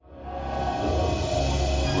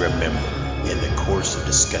course of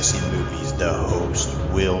discussing movies, the host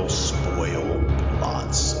will spoil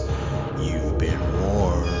plots. You've been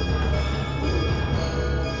warned.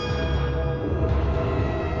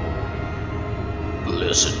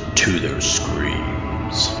 Listen to their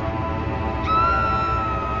screams.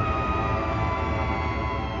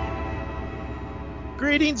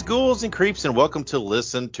 Greetings, ghouls and creeps, and welcome to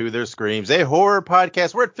Listen to Their Screams, a horror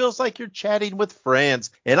podcast where it feels like you're chatting with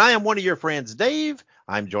friends. And I am one of your friends, Dave.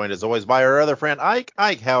 I'm joined as always by our other friend, Ike.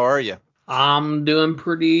 Ike, how are you? I'm doing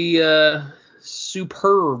pretty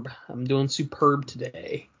superb. I'm doing superb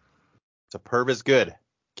today. Superb is good.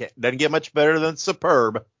 Doesn't get much better than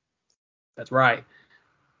superb. That's right.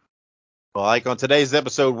 Well, Ike, on today's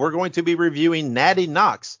episode, we're going to be reviewing Natty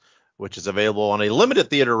Knocks, which is available on a limited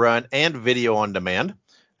theater run and video on demand.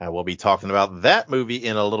 We'll be talking about that movie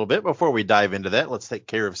in a little bit. Before we dive into that, let's take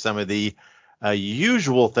care of some of the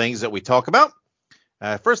usual things that we talk about.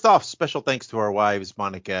 First off, special thanks to our wives,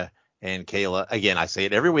 Monica and Kayla. Again, I say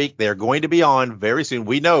it every week. They're going to be on very soon.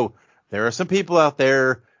 We know there are some people out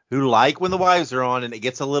there who like when the wives are on and it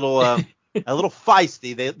gets a little a little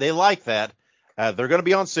feisty. They like that. They're going to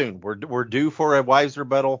be on soon. We're due for a wives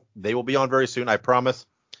rebuttal. They will be on very soon, I promise.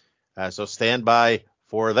 So stand by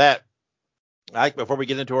for that. Ike, before we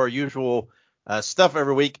get into our usual stuff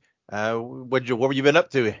every week, what have you been up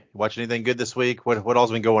to? Watch anything good this week? What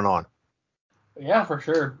all's been going on? Yeah, for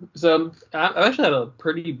sure. So I've actually had a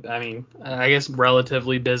pretty, I guess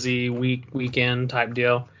relatively busy weekend type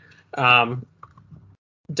deal. I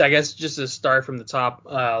guess just to start from the top,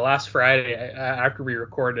 last Friday after we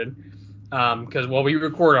recorded, because we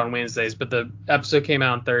record on Wednesdays, but the episode came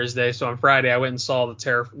out on Thursday. So on Friday, I went and saw the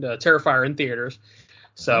Terrifier in theaters.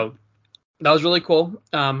 So that was really cool.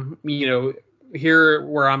 Here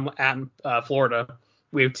where I'm at in Florida,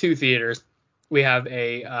 we have two theaters. We have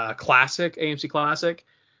a classic, AMC Classic,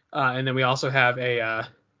 and then we also have a, I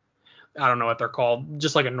don't know what they're called,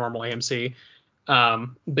 just like a normal AMC.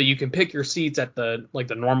 But you can pick your seats at the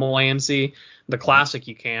normal AMC. The Classic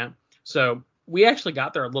you can't. So we actually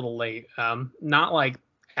got there a little late, not like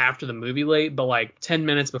after the movie late, but like 10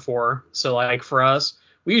 minutes before. So like for us,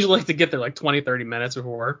 we usually like to get there like 20, 30 minutes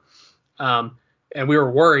before. And we were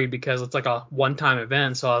worried because it's like a one-time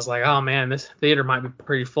event. So I was like, oh man, this theater might be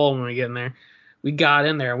pretty full when we get in there. We got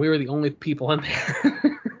in there and we were the only people in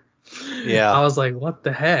there. Yeah. I was like, what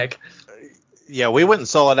the heck? Yeah, we went and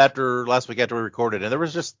saw it last week after we recorded, and there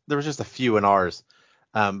was just a few in ours.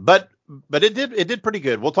 But it did pretty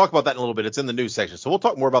good. We'll talk about that in a little bit. It's in the news section. So we'll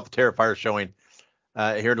talk more about the Terrifier showing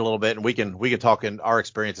here in a little bit, and we can talk in our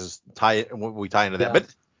experiences we tie into that.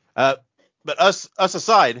 Yeah. But us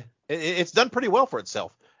aside, it's done pretty well for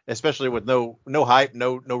itself, especially with no hype,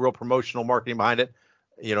 no real promotional marketing behind it,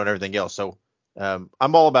 and everything else. So I'm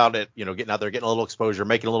all about it, getting out there, getting a little exposure,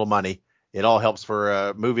 making a little money. It all helps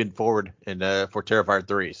for moving forward and for Terrifier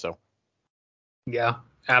 3. So. Yeah,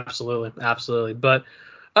 absolutely. But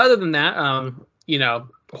other than that,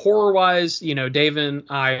 horror wise, Dave and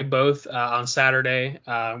I both on Saturday,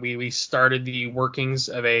 we started the workings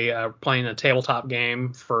of playing a tabletop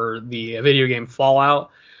game for the video game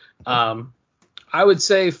Fallout. I would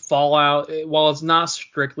say Fallout, while it's not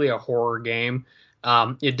strictly a horror game,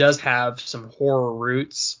 it does have some horror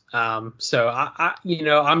roots. So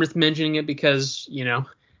I'm just mentioning it because,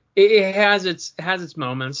 it has its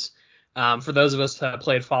moments. For those of us that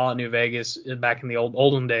played Fallout New Vegas back in the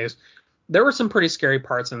olden days, there were some pretty scary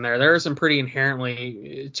parts in there. There are some pretty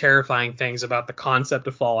inherently terrifying things about the concept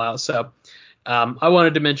of Fallout. So I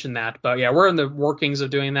wanted to mention that. But yeah, we're in the workings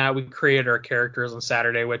of doing that. We created our characters on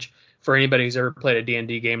Saturday, which for anybody who's ever played a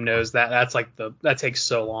D&D game knows that takes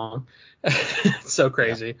so long. It's so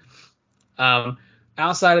crazy. Yeah.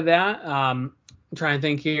 Outside of that, I'm trying to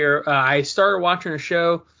think here. I started watching a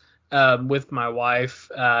show with my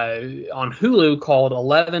wife on Hulu called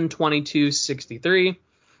 11/22/63.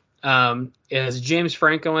 It has James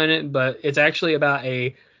Franco in it, but it's actually about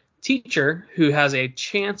a teacher who has a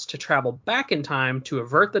chance to travel back in time to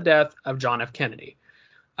avert the death of John F. Kennedy.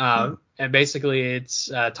 And basically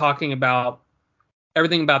it's talking about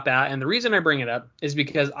everything about that. And the reason I bring it up is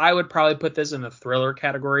because I would probably put this in the thriller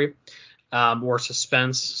category, or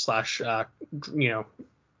suspense /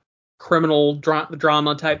 criminal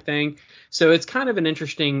drama type thing. So it's kind of an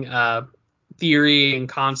interesting theory and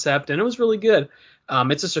concept, and it was really good.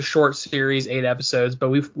 It's just a short series, 8 episodes, but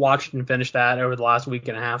we've watched and finished that over the last week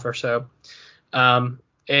and a half or so.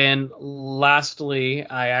 And lastly,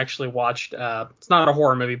 I actually watched, it's not a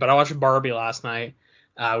horror movie, but I watched Barbie last night.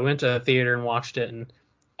 We went to a theater and watched it, and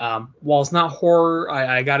while it's not horror,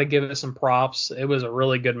 I got to give it some props. It was a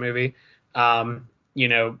really good movie.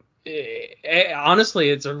 Honestly,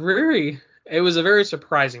 it's a very it was a very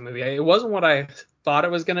surprising movie. It wasn't what I thought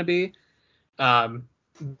it was going to be,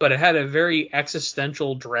 but it had a very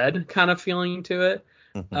existential dread kind of feeling to it.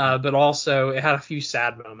 But also it had a few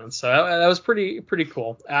sad moments, so that was pretty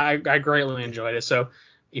cool. I greatly enjoyed it. So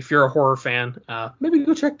if you're a horror fan, maybe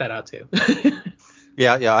go check that out too.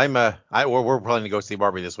 Yeah. We're planning to go see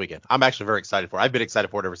Barbie this weekend. I'm actually very excited for it. I've been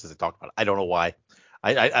excited for it ever since I talked about it. I don't know why.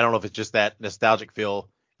 I don't know if it's just that nostalgic feel,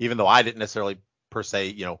 even though I didn't necessarily per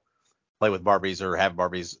se, play with Barbies or have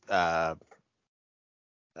Barbies.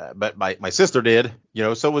 But my sister did,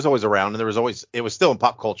 so it was always around, and it was still in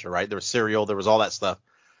pop culture, right? There was cereal, there was all that stuff.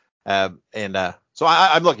 So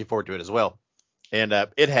I'm looking forward to it as well. And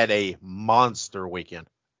it had a monster weekend.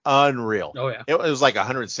 Unreal. Oh yeah. It was like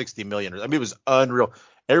 160 million. I mean, it was unreal.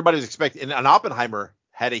 Everybody was expecting, and Oppenheimer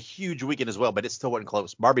had a huge weekend as well, but it still wasn't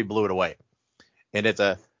close. Barbie blew it away. And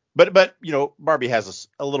but Barbie has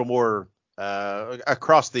a little more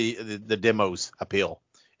across the demos appeal.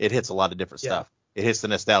 It hits a lot of different Yeah. stuff. It hits the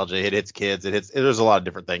nostalgia. It hits kids. There's a lot of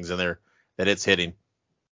different things in there that it's hitting.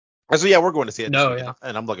 And so yeah, we're going to see it this No, weekend, yeah.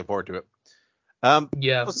 and I'm looking forward to it.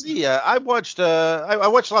 Yeah. Let's see. I watched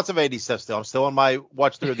lots of 80s stuff still. I'm still on my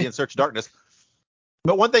watch through the In Search of Darkness.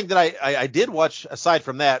 But one thing that I did watch aside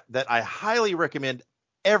from that I highly recommend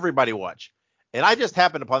everybody watch, and I just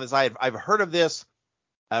happened upon this. I've heard of this.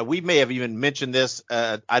 We may have even mentioned this.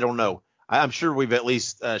 I don't know. I'm sure we've at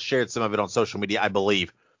least shared some of it on social media, I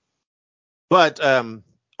believe. But on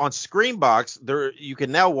Screambox, there you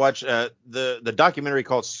can now watch the documentary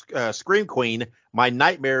called Scream Queen: My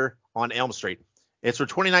Nightmare on Elm Street. It's for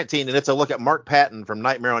 2019, and it's a look at Mark Patton from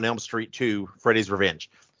Nightmare on Elm Street 2: Freddy's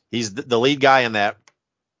Revenge. He's the lead guy in that,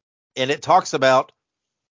 and it talks about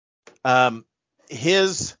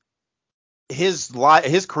his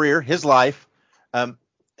career, his life, um,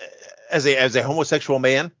 as a homosexual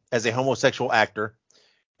man, as a homosexual actor,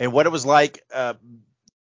 and what it was like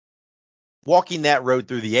walking that road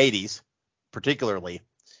through the 80s, particularly,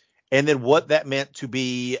 and then what that meant to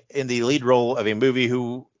be in the lead role of a movie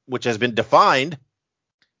which has been defined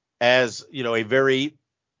as a very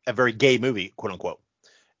gay movie, quote unquote.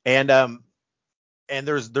 And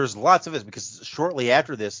there's lots of this because shortly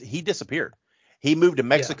after this he disappeared. He moved to Yeah.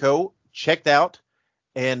 Mexico, checked out,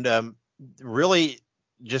 and really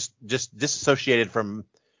just disassociated from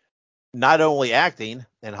not only acting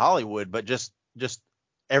in Hollywood but just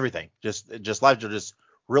everything. Just life just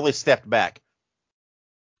really stepped back.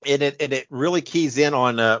 And it really keys in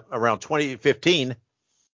on around 2015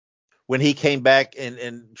 when he came back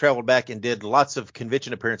and traveled back and did lots of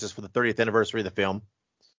convention appearances for the 30th anniversary of the film,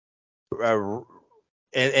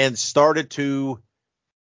 and started to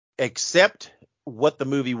accept what the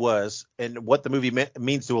movie was and what the movie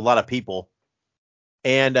means to a lot of people,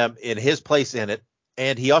 and in his place in it.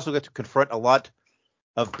 And he also got to confront a lot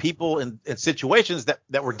of people in situations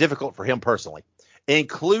that were difficult for him personally,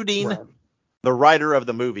 including Right. the writer of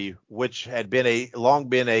the movie, which had been long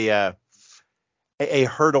been a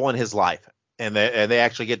hurdle in his life, and they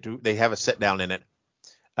actually they have a sit down in it.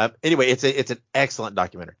 Anyway, it's an excellent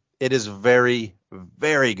documentary. It is very,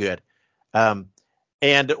 very good.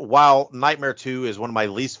 And while Nightmare 2 is one of my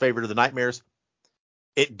least favorite of the nightmares,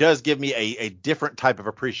 it does give me a different type of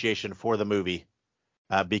appreciation for the movie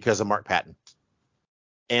because of Mark Patton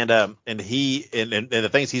and the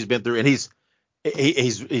things he's been through, and he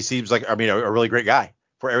seems like, I mean, a really great guy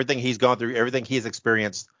for everything he's gone through, everything he's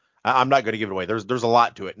experienced. I'm not going to give it away. There's a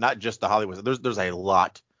lot to it, not just the Hollywood. There's a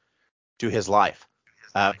lot to his life,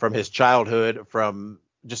 from his childhood, from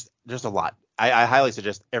just a lot. I highly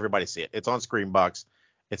suggest everybody see it. It's on Screambox.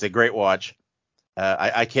 It's a great watch.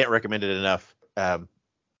 I can't recommend it enough.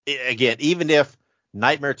 Again, even if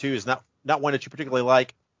Nightmare 2 is not one that you particularly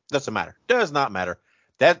like, doesn't matter. Does not matter.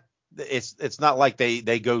 That it's not like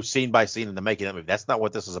they go scene by scene in the making of that movie. That's not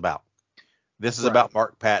what this is about. This is Right. about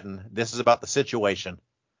Mark Patton. This is about the situation,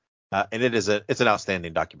 and it's an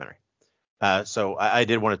outstanding documentary. So I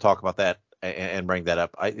did want to talk about that and bring that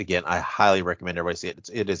up. I highly recommend everybody see it.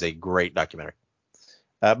 It is a great documentary.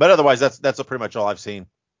 But otherwise, that's pretty much all I've seen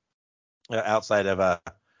outside of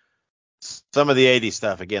some of the 80s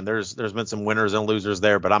stuff. Again, there's been some winners and losers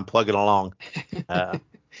there, but I'm plugging along.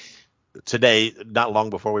 Today, not long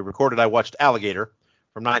before we recorded, I watched Alligator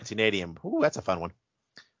from 1980, and that's a fun one.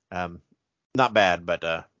 Not bad,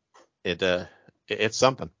 but it's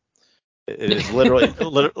something. It is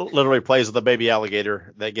literally plays with a baby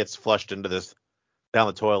alligator that gets flushed into this down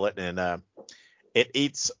the toilet, and it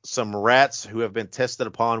eats some rats who have been tested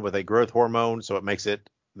upon with a growth hormone, so it makes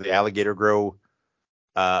the alligator grow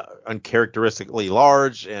uncharacteristically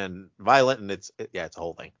large and violent, and it's a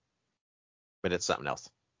whole thing, but it's something else.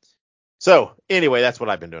 So anyway, that's what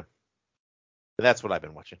I've been doing. That's what I've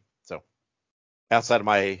been watching. So outside of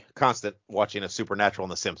my constant watching of Supernatural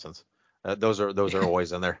and The Simpsons, those are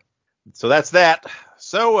always in there. So that's that.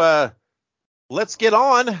 So let's get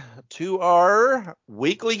on to our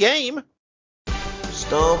weekly game.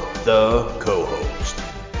 Stump the co-host.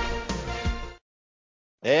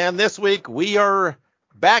 And this week we are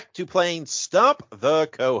back to playing Stump the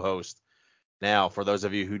co-host. Now, for those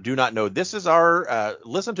of you who do not know, this is our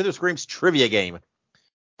Listen to the Screams trivia game.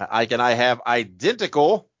 Ike and I have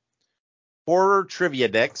identical horror trivia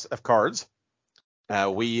decks of cards.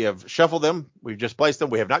 We have shuffled them. We've just placed them.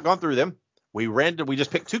 We have not gone through them. We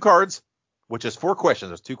just picked 2 cards, which is 4 questions.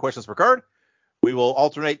 There's 2 questions per card. We will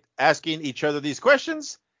alternate asking each other these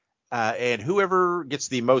questions, and whoever gets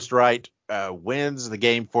the most right wins the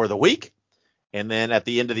game for the week. And then at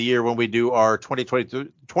the end of the year, when we do our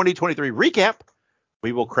 2023 recap,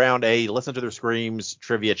 we will crown a Listen to the Screams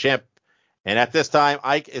trivia champ. And at this time,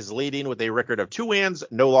 Ike is leading with a record of 2 wins,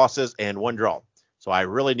 no losses, and 1 draw. So I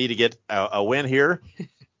really need to get a win here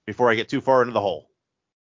before I get too far into the hole.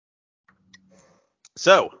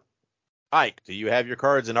 So, Ike, do you have your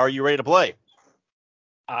cards, and are you ready to play?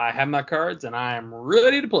 I have my cards, and I am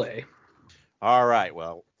ready to play. All right.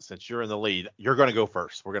 Well, since you're in the lead, you're going to go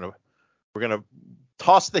first. We're going to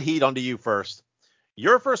toss the heat onto you first.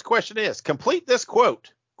 Your first question is, complete this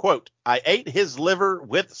quote. Quote, I ate his liver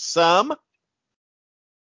with some...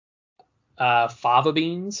 fava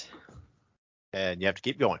beans. And you have to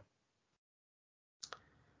keep going.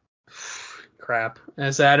 Crap.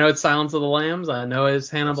 I know it's Silence of the Lambs. I know it's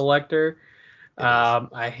Hannibal Lecter.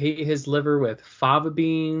 I hate his liver with fava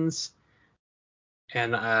beans.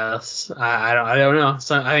 And I don't know.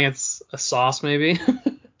 So I think it's a sauce, maybe.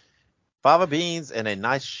 Fava beans and a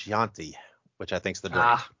nice Chianti, which I think's the drink.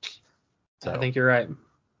 I think you're right.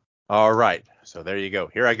 All right. So there you go.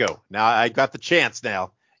 Here I go. Now I got the chance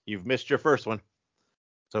now. You've missed your first one.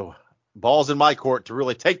 So ball's in my court to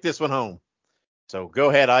really take this one home. So go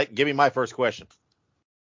ahead, Ike. Give me my first question.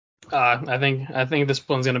 I think this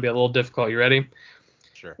one's going to be a little difficult. You ready?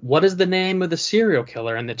 Sure. What is the name of the serial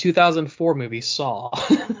killer in the 2004 movie Saw?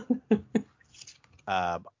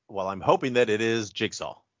 Well, I'm hoping that it is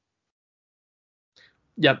Jigsaw.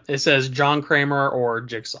 Yep, it says John Kramer or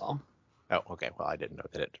Jigsaw. Oh, okay. Well, I didn't know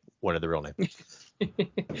that it wanted the real name.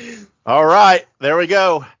 All right, there we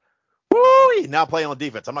go. Woo! Now playing on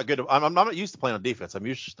defense. I'm not good. I'm not used to playing on defense. I'm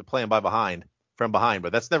used to playing from behind,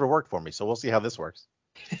 but that's never worked for me. So we'll see how this works.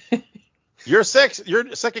 Your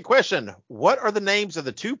second question. What are the names of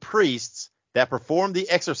the 2 priests that performed the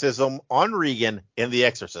exorcism on Regan in The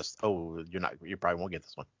Exorcist? Oh, you probably won't get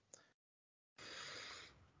this one.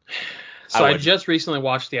 So I just recently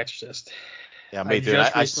watched The Exorcist. Yeah, me too.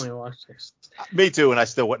 Recently watched The Exorcist. Me too, and I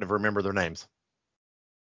still wouldn't have remembered their names.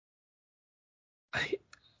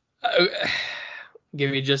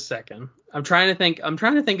 Give me just a second. I'm trying to think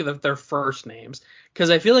of their first names because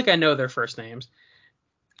I feel like I know their first names.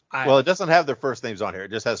 Well, it doesn't have their first names on here.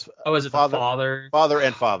 It just has is it father? Father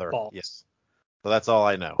and father. Balls. Yes. So that's all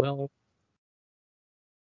I know. Well,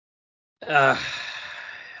 I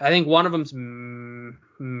think one of them's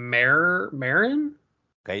Marin.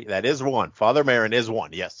 Okay, that is one. Father Marin is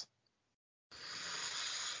one. Yes.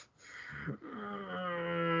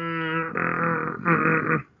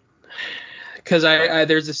 Because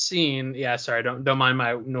there's a scene. Yeah, sorry, don't mind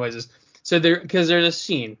my noises. So there's a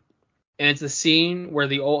scene, and it's the scene where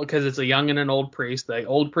because it's a young and an old priest. The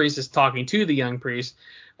old priest is talking to the young priest,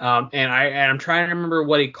 and I'm trying to remember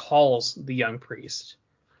what he calls the young priest.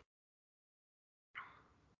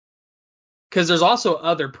 Because there's also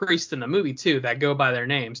other priests in the movie too that go by their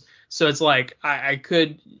names. So it's like I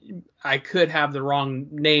could have the wrong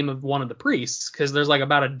name of one of the priests because there's like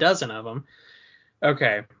about a dozen of them.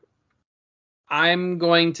 Okay. I'm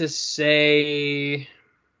going to say,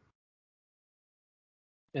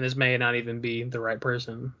 and this may not even be the right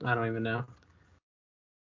person. I don't even know.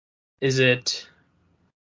 Is it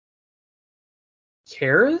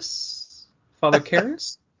Karras? Father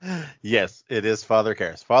Karras? Yes, it is Father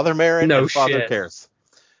Karras. Father Marin and Father Karras.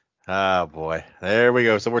 Oh, boy. There we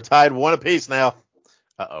go. So we're tied 1 apiece now.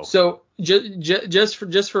 Uh-oh. So just for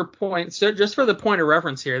the point of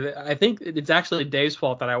reference here, I think it's actually Dave's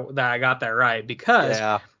fault that I got that right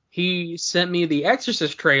because he sent me the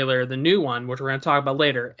Exorcist trailer, the new one, which we're going to talk about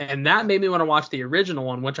later, and that made me want to watch the original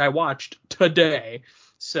one, which I watched today.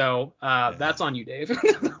 So that's on you, Dave.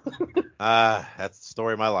 That's the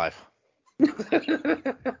story of my life.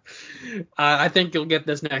 I think you'll get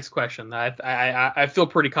this next question. I feel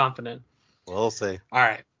pretty confident. We'll see. All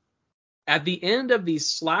right. At the end of the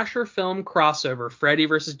slasher film crossover Freddy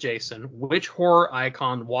vs. Jason, which horror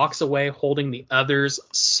icon walks away holding the other's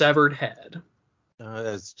severed head?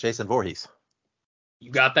 It's Jason Voorhees.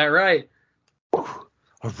 You got that right. All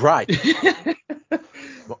right.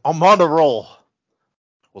 I'm on the roll.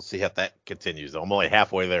 We'll see how that continues. I'm only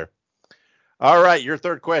halfway there. All right, your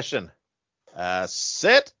third question.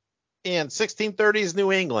 Set in 1630s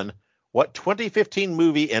New England, what 2015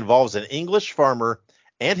 movie involves an English farmer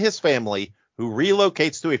and his family who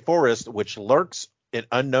relocates to a forest which lurks in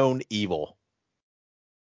unknown evil?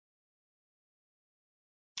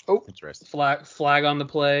 Oh, interesting. Flag on the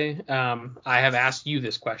play. I have asked you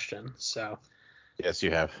this question, so. Yes,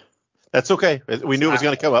 you have. That's okay. We knew it was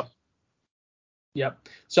going to come up. Yep.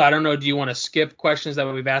 So I don't know. Do you want to skip questions that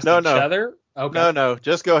we've asked each other? Okay. No.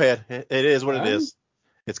 Just go ahead. It is what it is.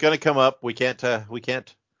 It's going to come up. We can't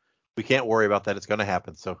worry about that. It's going to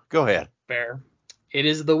happen. So go ahead. Fair. It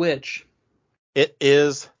is The Witch. It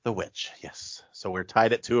is The Witch. Yes. So we're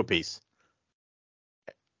tied at 2 apiece.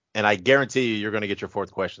 And I guarantee you're going to get your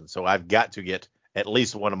fourth question. So I've got to get at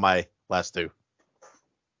least one of my last 2.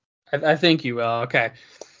 I think you will. Okay.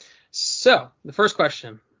 So the first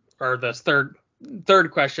question, or the third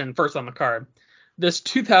question, first on the card. This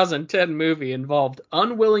 2010 movie involved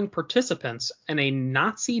unwilling participants in a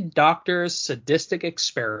Nazi doctor's sadistic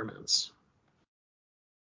experiments.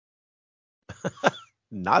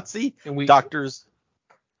 Nazi doctors?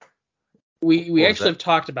 We actually have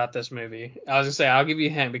talked about this movie. I was going to say, I'll give you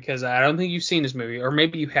a hint because I don't think you've seen this movie, or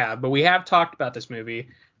maybe you have, but we have talked about this movie.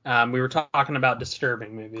 We were talking about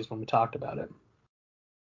disturbing movies when we talked about it.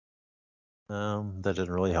 That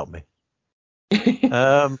didn't really help me.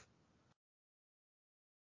 I'm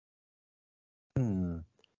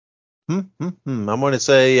going to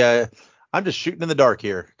say, I'm just shooting in the dark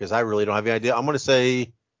here because I really don't have any idea. I'm going to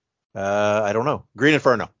say, I don't know. Green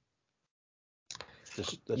Inferno.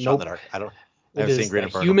 Just shot in the dark. I haven't seen Green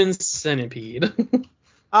Inferno. Human Centipede.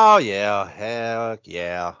 Oh, yeah. Heck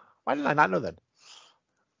yeah. Why did I not know that?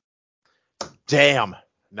 Damn.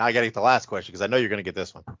 Now I got to get the last question because I know you're going to get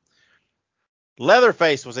this one.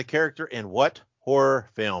 Leatherface was a character in what horror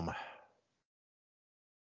film?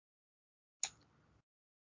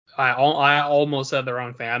 I almost said the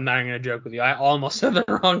wrong thing. I'm not even going to joke with you. I almost said the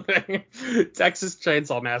wrong thing. Texas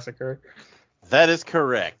Chainsaw Massacre. That is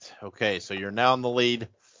correct. Okay, so you're now in the lead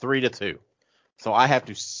 3-2. So I have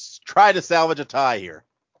to try to salvage a tie here.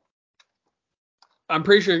 I'm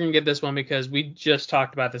pretty sure you can get this one because we just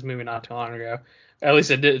talked about this movie not too long ago. At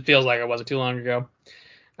least it feels like it wasn't too long ago.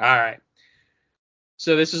 All right.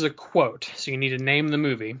 So this is a quote. So you need to name the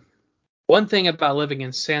movie. One thing about living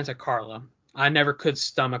in Santa Carla, I never could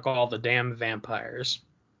stomach all the damn vampires.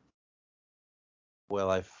 Well,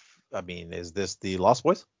 I mean, is this the Lost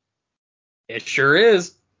Boys? It sure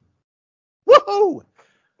is. Woohoo!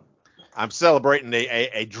 I'm celebrating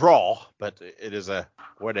a draw, but it is a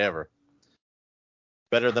whatever.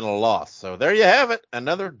 Better than a loss. So there you have it.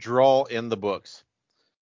 Another draw in the books.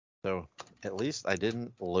 So at least I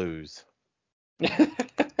didn't lose.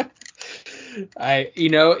 That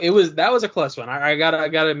was a close one. I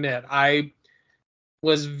gotta admit, I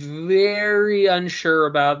was very unsure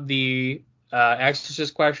about the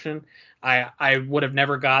Exorcist question. I would have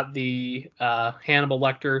never got the Hannibal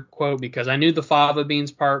Lecter quote because I knew the fava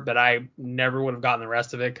beans part, but I never would have gotten the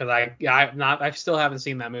rest of it because I still haven't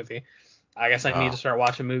seen that movie. I guess I need to start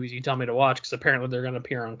watching movies you tell me to watch because apparently they're going to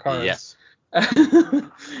appear on cards. Yes.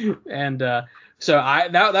 And so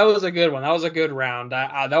that was a good one. That was a good round.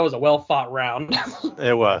 That was a well fought round.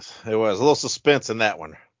 It was a little suspense in that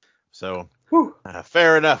one. So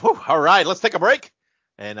fair enough. Whew. All right, let's take a break,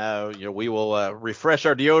 and we will refresh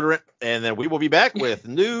our deodorant, and then we will be back with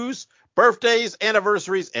news, birthdays,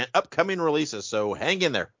 anniversaries, and upcoming releases. So hang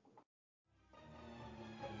in there.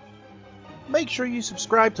 Make sure you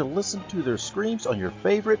subscribe to Listen to Their Screams on your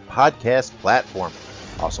favorite podcast platform.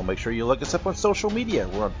 Also, make sure you look us up on social media.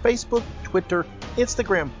 We're on Facebook, Twitter,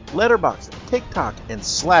 Instagram, Letterboxd, TikTok, and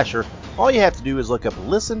Slasher. All you have to do is look up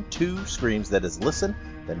Listen to Screams. That is Listen,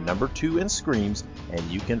 the number 2 and Screams, and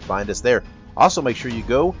you can find us there. Also, make sure you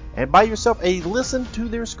go and buy yourself a Listen to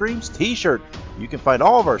Their Screams t-shirt. You can find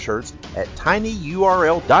all of our shirts at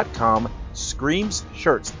tinyurl.com/Screams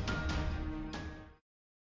Shirts.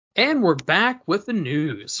 And we're back with the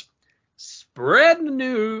news. Spread the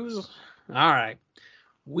news. All right.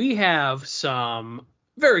 We have some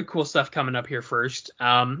very cool stuff coming up here first.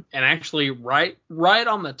 And actually right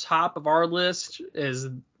on the top of our list is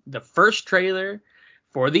the first trailer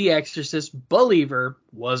for The Exorcist Believer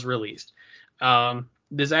was released.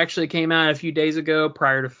 This actually came out a few days ago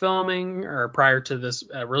prior to filming, or prior to this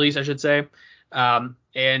release, I should say.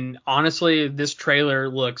 And honestly, this trailer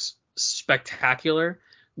looks spectacular.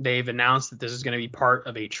 they've announced that this is going to be part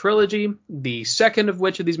of a trilogy. The second of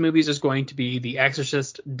which of these movies is going to be The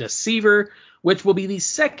Exorcist Deceiver, which will be the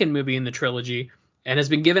second movie in the trilogy, and has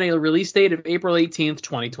been given a release date of April 18th,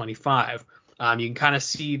 2025. You can kind of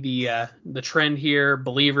see the trend here: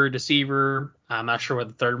 Believer, Deceiver. I'm not sure what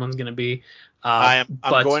the third one's going to be. I'm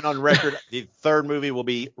but going on record. The third movie will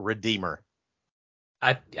be Redeemer.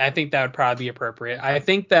 I think that would probably be appropriate. I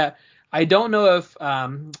think that I don't know if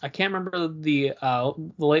I can't remember the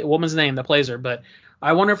woman's name that plays her, but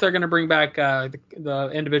I wonder if they're going to bring back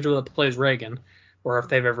the individual that plays Reagan, or if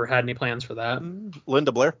they've ever had any plans for that.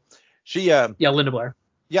 Linda Blair. She Yeah, Linda Blair.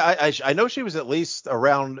 Yeah, I know she was at least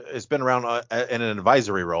around. It's been around in an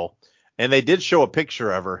advisory role, and they did show a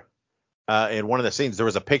picture of her in one of the scenes. There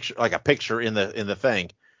was a picture in the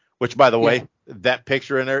thing, which, by the way, that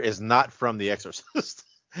picture in there is not from The Exorcist.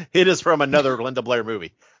 It is from another Linda Blair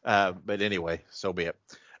movie. But anyway, so be it.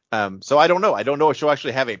 So I don't know. I don't know if she'll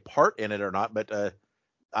actually have a part in it or not, but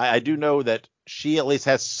I do know that she at least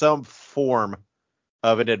has some form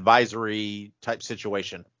of an advisory type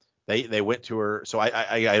situation. They went to her, so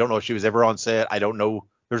I don't know if she was ever on set. I don't know.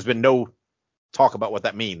 There's been no talk about what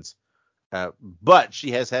that means. But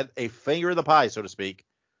she has had a finger in the pie, so to speak.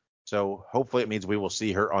 So hopefully it means we will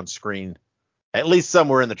see her on screen, at least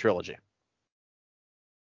somewhere in the trilogy.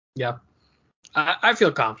 Yeah. I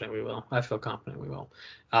feel confident we will.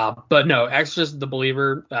 But no, Exorcist the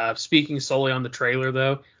Believer, speaking solely on the trailer,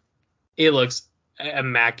 though, it looks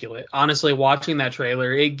immaculate. Honestly, watching that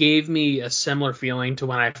trailer, it gave me a similar feeling to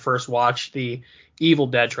when I first watched the Evil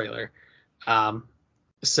Dead trailer.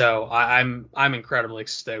 So I'm incredibly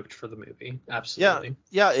stoked for the movie. Absolutely.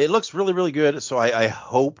 Yeah, it looks really, really good. So I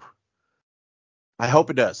hope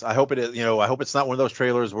it does. I hope it is. I hope it's not one of those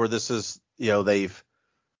trailers where this is, they've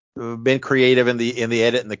been creative in the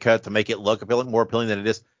edit and the cut to make it look more appealing than it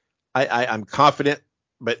is. I'm confident,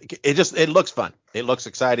 but it looks fun. It looks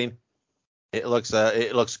exciting. It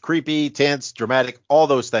looks creepy, tense, dramatic, all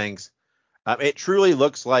those things. It truly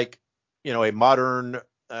looks like, a modern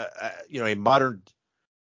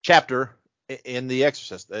chapter in The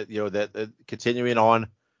Exorcist. That continuing on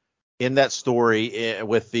in that story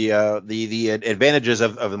with the advantages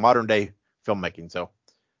of the modern day filmmaking. So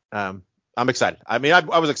I'm excited. I mean,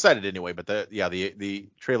 I was excited anyway, but the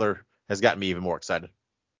trailer has gotten me even more excited.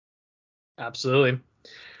 Absolutely.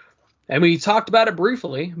 And we talked about it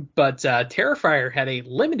briefly, but Terrifier had a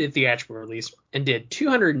limited theatrical release and did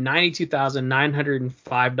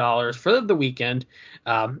 $292,905 for the weekend.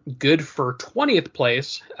 Good for 20th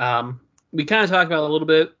place. We kind of talked about it a little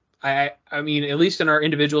bit. I mean, at least in our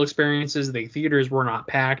individual experiences, the theaters were not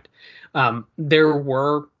packed. There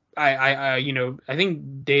were, I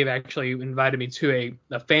think Dave actually invited me to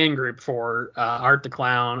a fan group for Art the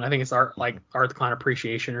Clown. I think it's Art the Clown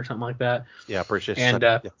Appreciation or something like that. Yeah, appreciate it.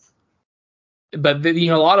 And but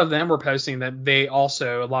a lot of them were posting that they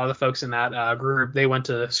also, a lot of the folks in that group, they went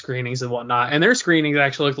to screenings and whatnot, and their screenings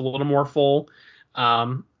actually looked a little more full.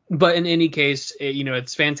 But in any case,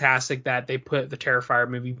 it's fantastic that they put the Terrifier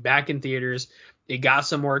movie back in theaters. It got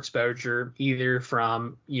some more exposure, either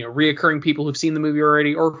from reoccurring people who've seen the movie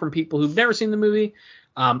already, or from people who've never seen the movie.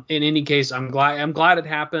 In any case, I'm glad it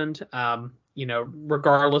happened.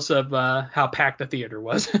 Regardless of how packed the theater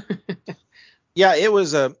was. Yeah, it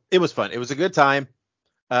was fun. It was a good time.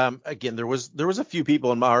 Again, there was a few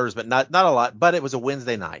people in ours, but not a lot. But it was a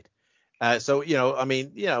Wednesday night, so I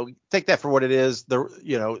mean, take that for what it is. But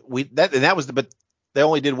they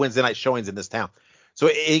only did Wednesday night showings in this town, so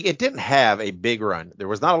it didn't have a big run. There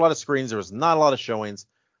was not a lot of screens. There was not a lot of showings.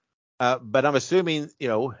 But I'm assuming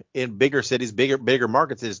in bigger cities, bigger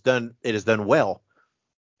markets, it has done well.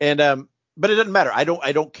 And but it doesn't matter. I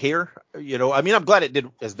don't care. I mean, I'm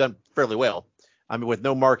glad has done fairly well. I mean, with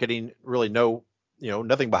no marketing, really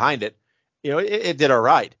nothing behind it, it did all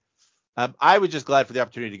right. I was just glad for the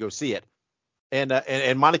opportunity to go see it.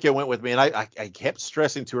 And Monica went with me, and I kept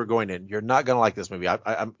stressing to her going in, you're not going to like this movie.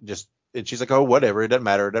 I'm just, and she's like, oh, whatever. It doesn't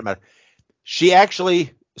matter. She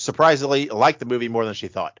actually surprisingly liked the movie more than she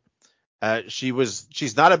thought.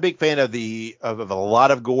 She's not a big fan of a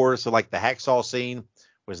lot of gore. So like the hacksaw scene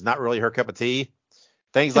was not really her cup of tea.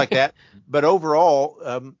 Things like that. But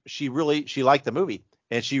overall, she liked the movie,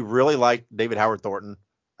 and she really liked David Howard Thornton,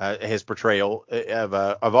 his portrayal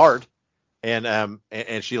of Art, and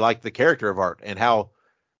she liked the character of Art and how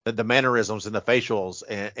the mannerisms and the facials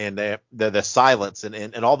and the silence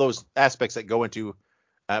and all those aspects that go into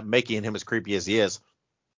making him as creepy as he is.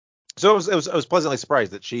 So I was pleasantly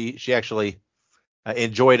surprised that she actually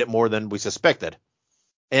enjoyed it more than we suspected.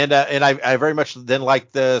 And I very much then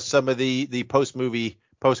liked some of the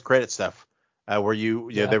post credit stuff where they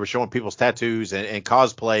Yeah. were showing people's tattoos and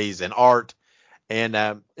cosplays and art and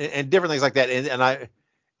different things like that.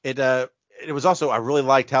 It was also, I really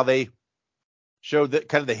liked how they showed that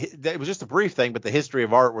kind of it was just a brief thing, but the history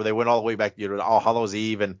of art where they went all the way back, to All Hallows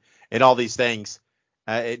Eve and all these things.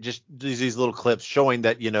 It just these little clips showing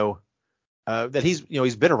that, that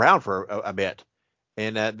he's been around for a bit,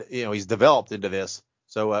 and he's developed into this.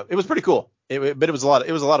 So it was pretty cool. But it was a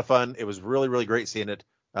lot of fun. It was really, really great seeing it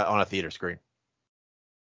on a theater screen.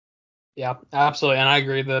 Yeah, absolutely. And I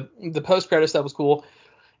agree. The post credit stuff was cool.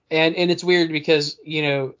 And it's weird because,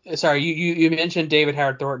 sorry, you mentioned David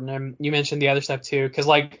Howard Thornton, and you mentioned the other stuff too. Because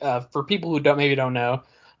for people who don't know,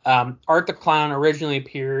 Art the Clown originally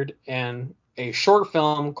appeared in a short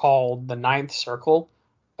film called The Ninth Circle.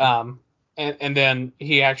 And then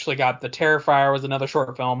he actually got The Terrifier was another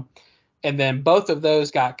short film. And then both of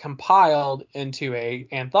those got compiled into a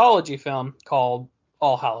anthology film called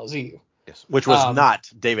All Hallows Eve. Yes, which was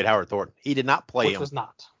not David Howard Thornton. He did not play which him. was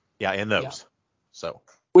not. Yeah, in those. Yeah. So.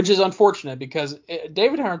 Which is unfortunate because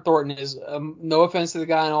David Howard Thornton is, no offense to the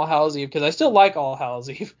guy in All Hallows Eve, because I still like All Hallows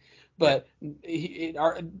Eve, but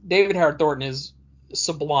David Howard Thornton is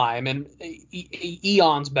sublime and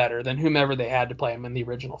eons better than whomever they had to play him in the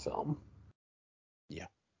original film. Yeah.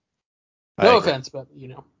 No offense, but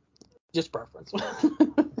just preference.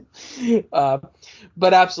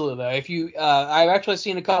 But absolutely though, if you, I've actually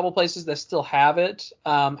seen a couple places that still have it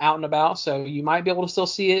out and about, so you might be able to still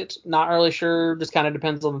see it. Not really sure, just kind of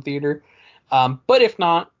depends on the theater. But if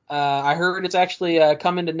not, I heard it's actually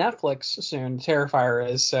coming to Netflix soon. Terrifier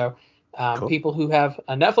is, so Cool. People who have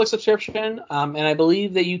a Netflix subscription, and I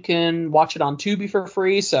believe that you can watch it on Tubi for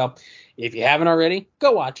free. So if you haven't already,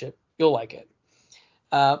 go watch it. You'll like it.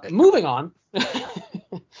 Moving on.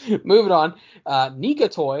 Moving on. Nika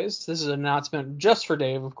Toys. This is an announcement just for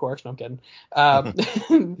Dave, of course. No, I'm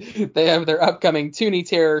kidding. They have their upcoming Toonie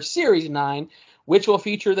Terror Series 9, which will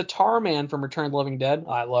feature the Tar Man from Return of the Living Dead.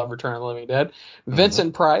 I love Return of the Living Dead.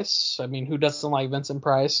 Vincent Price. I mean, who doesn't like Vincent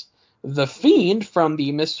Price? The Fiend from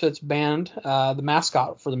the Misfits band, the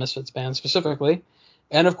mascot for the Misfits band specifically.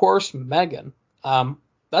 And, of course, Megan.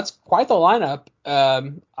 That's quite the lineup.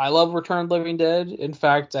 I love Return of the Living Dead. In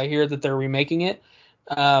fact, I hear that they're remaking it.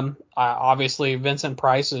 Obviously, Vincent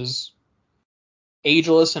Price is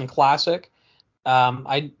ageless and classic.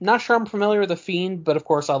 I'm not sure I'm familiar with The Fiend, but of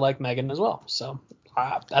course I like Megan as well. So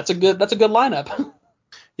that's a good lineup.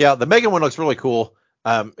 Yeah, the Megan one looks really cool.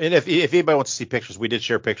 And if anybody wants to see pictures, we did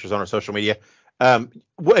share pictures on our social media.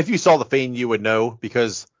 If you saw the Fiend, you would know,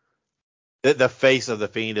 because the face of the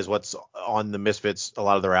Fiend is what's on the Misfits, a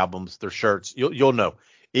lot of their albums, their shirts. You'll know.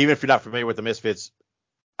 Even if you're not familiar with the Misfits,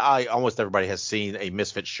 almost everybody has seen a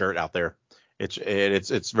Misfits shirt out there.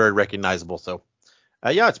 It's very recognizable. So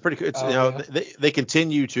yeah, it's pretty cool. It's they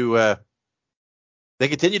continue to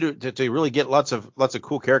really get lots of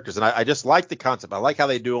cool characters, and I just like the concept. I like how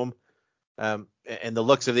they do them, and the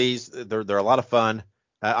looks of these. They're a lot of fun.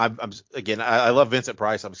 I love Vincent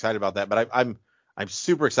Price. I'm excited about that, but I'm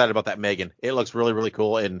super excited about that Megan. It looks really, really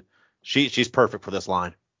cool, and she's perfect for this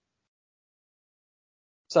line.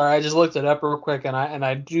 Sorry, I just looked it up real quick, and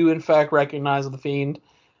I do in fact recognize the Fiend.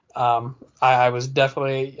 I was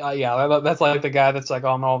definitely that's like the guy that's like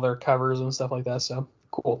on all their covers and stuff like that. So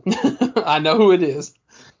cool. I know who it is.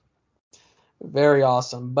 Very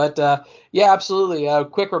awesome. But yeah, absolutely.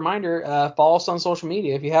 Quick reminder, follow us on social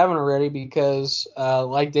media if you haven't already, because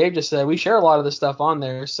like Dave just said, we share a lot of this stuff on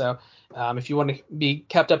there. So if you want to be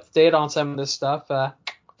kept up to date on some of this stuff,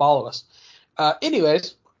 follow us.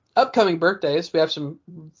 Anyways, upcoming birthdays. We have some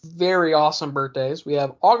very awesome birthdays. We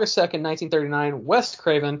have August 2nd, 1939, Wes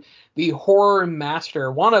Craven, the horror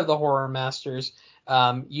master, one of the horror masters.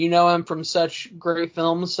 You know him from such great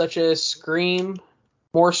films such as Scream,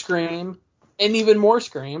 more Scream, and even more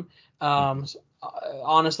Scream.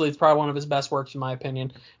 Honestly, it's probably one of his best works in my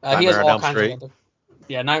opinion. He has all kinds of other.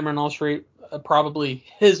 Yeah, Nightmare on Elm Street, probably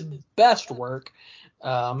his best work.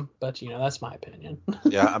 But that's my opinion.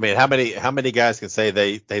 Yeah, I mean, how many guys can say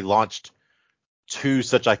they launched two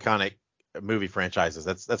such iconic movie franchises?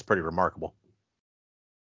 That's pretty remarkable.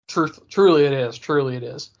 Truly it is. Truly it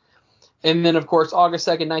is. And then, of course, August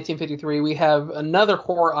 2nd, 1953, we have another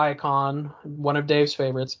horror icon, one of Dave's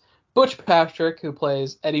favorites, Butch Patrick, who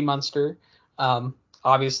plays Eddie Munster.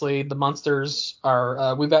 Obviously, the Munsters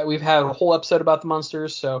are we've had a whole episode about the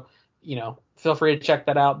Munsters, so feel free to check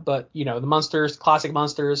that out. But the Munsters, classic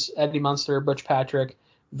Munsters, Eddie Munster, Butch Patrick,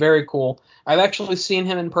 very cool. I've actually seen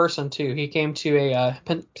him in person too. He came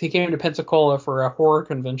to Pensacola for a horror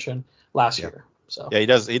convention last year. So yeah, he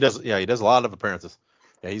does a lot of appearances.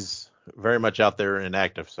 Yeah, he's very much out there and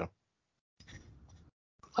active. So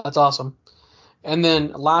that's awesome. And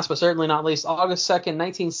then last but certainly not least, August 2nd,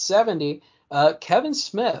 1970, Kevin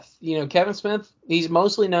Smith. Kevin Smith, he's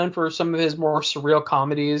mostly known for some of his more surreal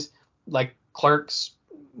comedies like Clerks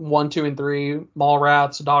 1, 2, and 3,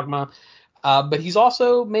 Mallrats, Dogma. But he's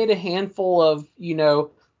also made a handful of,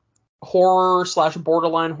 horror /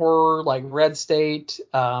 borderline horror like Red State,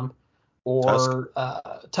 Tusk. or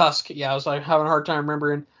Tusk. Yeah, I was like having a hard time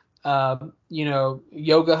remembering.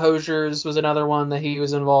 Yoga Hosers was another one that he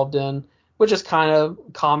was involved in, which is kind of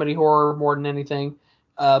comedy horror more than anything.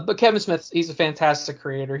 But Kevin Smith, he's a fantastic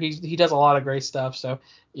creator. He does a lot of great stuff. So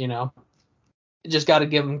just got to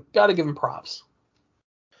give him props.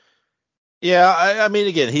 Yeah, I mean,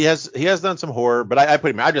 again, he has done some horror, but I put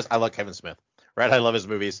him. I love Kevin Smith, right? I love his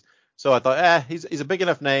movies, so I thought, he's a big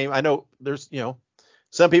enough name. I know there's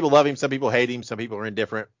some people love him, some people hate him, some people are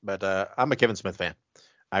indifferent, but I'm a Kevin Smith fan.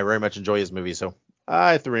 I very much enjoy his movies, so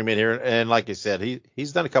I threw him in here. And like I said,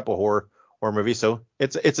 he's done a couple horror movies, so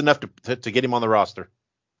it's enough to get him on the roster.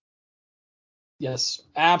 Yes,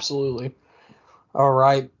 absolutely. All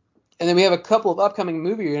right. And then we have a couple of upcoming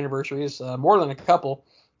movie anniversaries, more than a couple.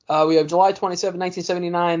 We have July 27,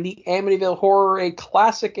 1979, The Amityville Horror, a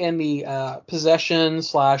classic in the possession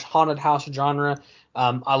 / haunted house genre.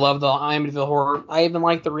 I love the Amityville Horror. I even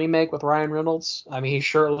like the remake with Ryan Reynolds. I mean, he's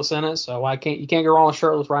shirtless in it, so you can't go wrong with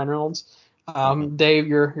shirtless Ryan Reynolds. Dave,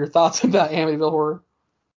 your thoughts about Amityville Horror?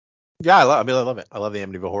 Yeah, I love it. I love the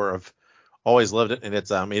Amityville Horror. I've always loved it, and it's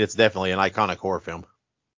definitely an iconic horror film.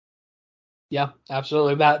 Yeah,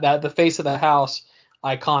 absolutely. That the face of the house,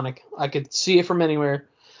 iconic. I could see it from anywhere.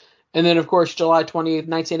 And then, of course, July 20th,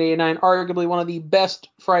 1989, arguably one of the best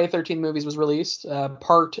Friday 13 movies was released.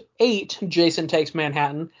 Part 8, Jason Takes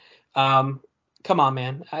Manhattan. Come on,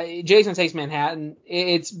 man. Jason Takes Manhattan.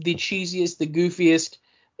 It's the cheesiest, the goofiest,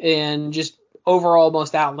 and just overall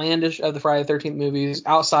most outlandish of the Friday 13th movies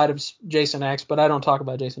outside of Jason X, but I don't talk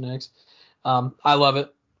about Jason X. I love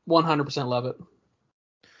it. 100% love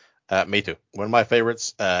it. Me too. One of my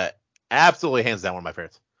favorites. Absolutely hands down one of my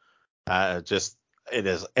favorites. Just it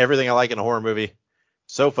is everything I like in a horror movie.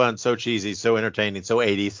 So fun, so cheesy, so entertaining, so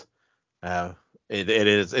 80s.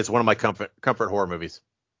 It's one of my comfort horror movies.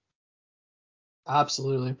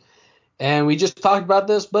 Absolutely. And we just talked about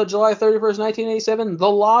this, but July 31st, 1987, The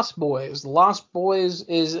Lost Boys. The Lost Boys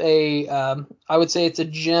is I would say it's a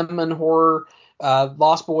gem in horror.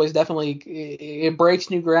 Lost Boys definitely, it breaks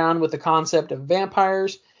new ground with the concept of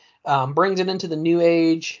vampires, brings it into the new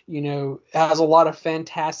age, has a lot of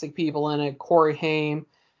fantastic people in it. Corey Haim,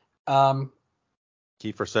 um,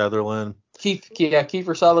 Kiefer Sutherland.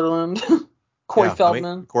 Kiefer Sutherland, Corey Yeah, I mean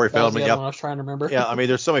Feldman. Corey That was Feldman. the other Yeah, one I was trying to remember. yeah. I mean,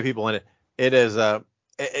 there's so many people in it. It is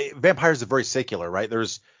vampires are very secular, right?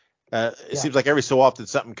 It Yeah. seems like every so often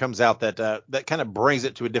something comes out that kind of brings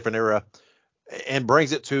it to a different era and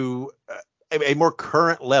brings it to a more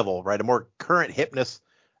current level, right? A more current hipness.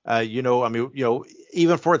 I mean,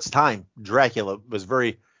 even for its time, Dracula was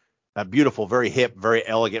very beautiful, very hip, very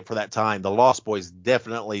elegant for that time. The Lost Boys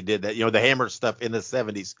definitely did that. The Hammer stuff in the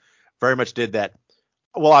 70s very much did that.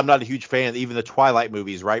 Well, I'm not a huge fan. Even the Twilight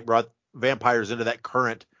movies, right, brought vampires into that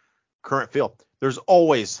current feel. There's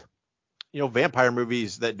always, vampire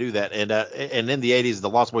movies that do that, and in the 80s, the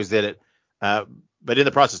Lost Boys did it. But in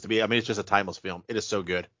the process, I mean, it's just a timeless film. It is so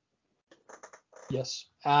good. Yes,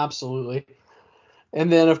 absolutely.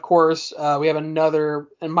 And then, of course, we have another,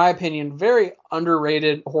 in my opinion, very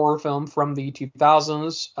underrated horror film from the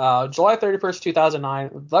 2000s, July 31st, 2009,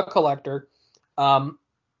 The Collector.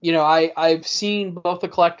 I've seen both The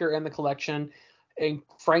Collector and The Collection, and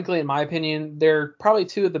frankly, in my opinion, they're probably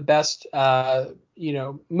two of the best,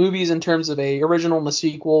 movies in terms of a original and a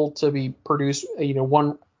sequel to be produced,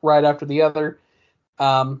 one right after the other.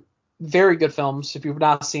 Very good films. If you've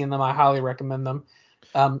not seen them, I highly recommend them.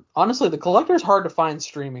 Honestly, The Collector is hard to find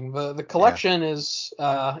streaming. The Yeah, Collection is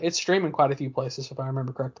it's streaming quite a few places if I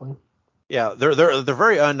remember correctly. yeah, they're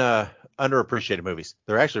very underappreciated movies.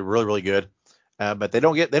 They're actually really really good, but they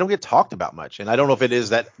don't get talked about much. And I don't know if it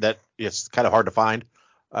is that it's kind of hard to find,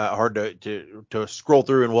 hard to scroll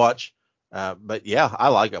through and watch. But yeah, I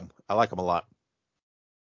like them. I like them a lot.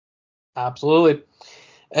 Absolutely.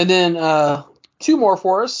 And then two more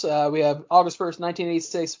for us. We have August 1st,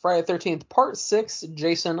 1986, Friday the 13th, Part 6,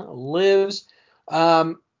 Jason Lives.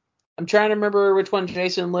 I'm trying to remember which one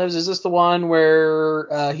Jason Lives. Is this the one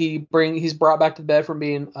where he's brought back to bed from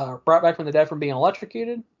being brought back from the dead from being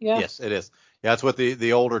electrocuted? Yeah. Yes, it is. Yeah, it's with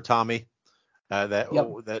the older Tommy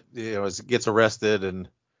Yep. that gets arrested and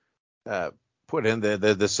put in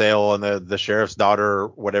the cell, and the sheriff's daughter or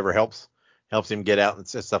whatever helps him get out and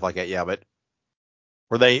stuff like that. Yeah, but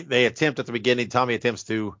where they attempt at the beginning, Tommy attempts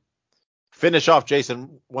to finish off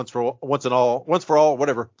Jason once for all,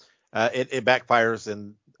 whatever. It backfires,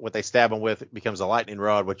 and what they stab him with becomes a lightning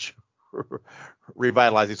rod, which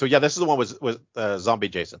revitalizing. So yeah, this is the one with zombie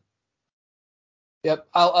Jason. Yep,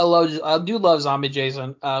 I do love Zombie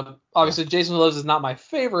Jason. Obviously, Jason Lives is not my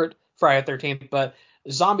favorite Friday the 13th, but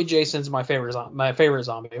Zombie Jason's my favorite zombie, my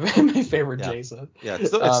favorite Yeah. Jason. Yeah,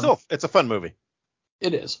 it's a fun movie.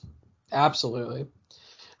 It is, absolutely.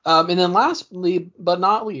 And then lastly, but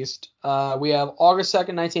not least, we have August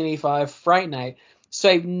 2nd, 1985, Fright Night. So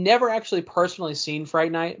I've never actually personally seen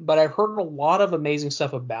Fright Night, but I've heard a lot of amazing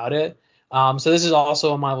stuff about it. So this is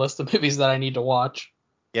also on my list of movies that I need to watch.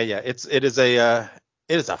 Yeah. It is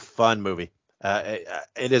a fun movie.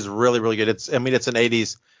 It is really, really good. It's an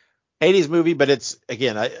 80s movie, but it's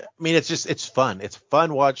fun. It's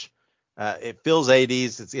fun watch. It feels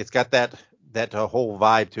 80s. It's got that whole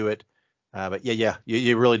vibe to it. But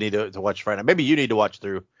you really need to watch Friday Night. Maybe you need to watch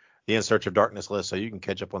through the In Search of Darkness list so you can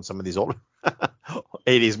catch up on some of these old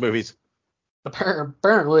 80s movies.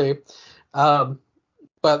 Apparently.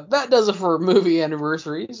 But that does it for movie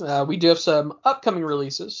anniversaries. We do have some upcoming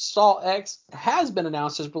releases. Saw X has been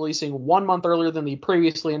announced as releasing 1 month earlier than the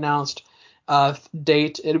previously announced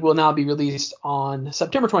date. It will now be released on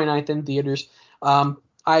September 29th in theaters.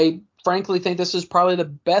 I frankly think this is probably the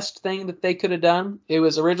best thing that they could have done. It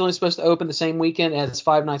was originally supposed to open the same weekend as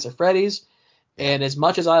Five Nights at Freddy's. And as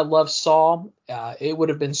much as I love Saw, it would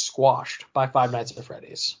have been squashed by Five Nights at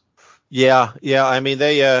Freddy's. Yeah. I mean,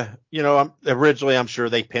 they, originally I'm sure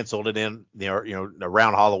they penciled it in,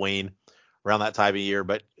 around Halloween, around that time of year.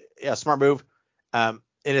 But yeah, smart move. And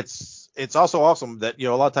it's also awesome that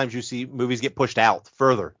a lot of times you see movies get pushed out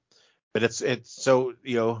further, but it's so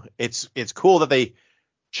it's cool that they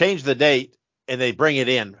change the date and they bring it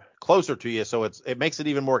in closer to you, so it makes it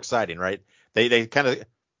even more exciting, right? They kind of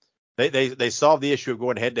they solve the issue of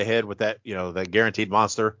going head to head with that the guaranteed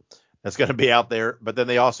monster that's going to be out there, but then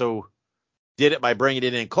they also did it by bringing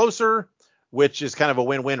it in closer, which is kind of a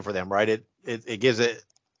win-win for them, right? It gives it,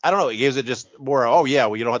 I don't know, it gives it just more. Oh yeah,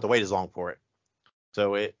 well you don't have to wait as long for it.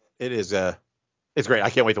 So it is it's great. I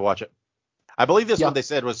can't wait to watch it. I believe this one Yep. they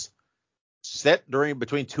said was set during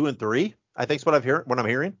between 2 and 3. I think is what I'm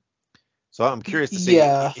hearing. So I'm curious to see.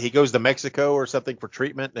 Yeah. He goes to Mexico or something for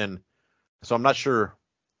treatment, and so I'm not sure.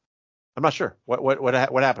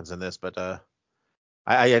 What happens in this, but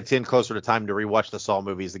I tend closer to time to rewatch the Saw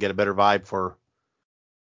movies to get a better vibe for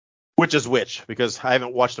which is which, because I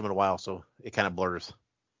haven't watched them in a while, so it kind of blurs.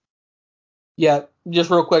 Yeah, just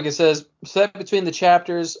real quick, it says, set between the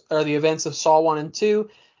chapters are the events of Saw 1 and 2.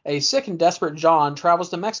 A sick and desperate John travels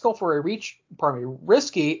to Mexico for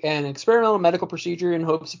risky and experimental medical procedure in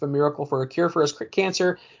hopes of a miracle for a cure for his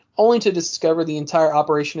cancer, only to discover the entire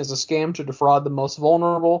operation is a scam to defraud the most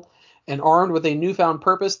vulnerable. And armed with a newfound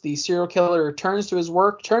purpose, the serial killer returns to his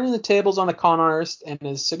work, turning the tables on the con artist and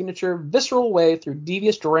his signature visceral way through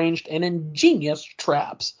devious, deranged, and ingenious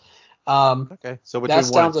traps. Okay, so That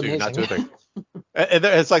between 1 and sounds 2, not amazing. 2 and 3. And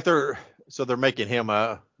it's like they're making him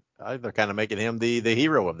they're kind of making him the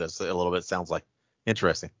hero of this a little bit. Sounds like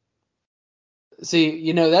interesting.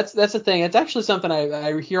 See, that's the thing. It's actually something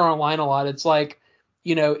I hear online a lot. It's like,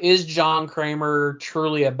 is John Kramer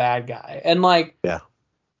truly a bad guy? And like, Yeah.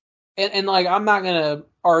 and like, I'm not gonna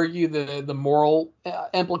argue the moral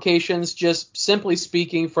implications. Just simply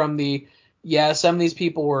speaking, from some of these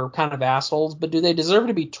people were kind of assholes, but do they deserve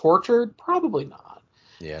to be tortured? Probably not.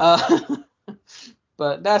 Yeah. Uh,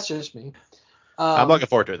 but that's just me. I'm Um, looking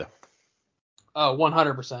forward to it though. oh,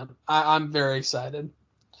 100%. I'm very excited.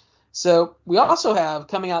 So we also have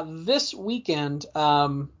coming out this weekend.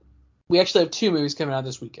 We actually have two movies coming out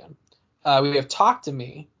this weekend. We have Talk to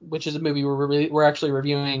Me, which is a movie we're actually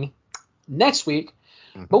reviewing next week.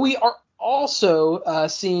 Mhm. But we are also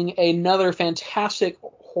seeing another fantastic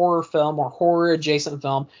horror film or horror adjacent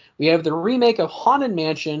film. We have the remake of Haunted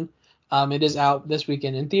Mansion. It is out this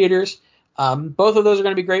weekend in theaters. Both of those are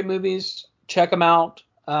going to be great movies. Check them out.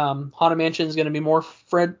 Haunted Mansion is going to be more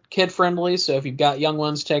kid friendly, so if you've got young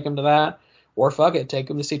ones, take them to that. Or fuck it, take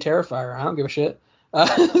them to see Terrifier. I don't give a shit.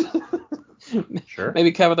 Sure.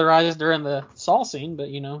 Maybe cover their eyes during the Saw scene,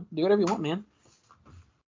 but do whatever you want, man.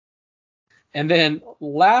 And then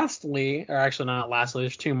lastly, or actually not lastly,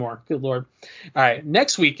 there's two more. Good Lord. All right.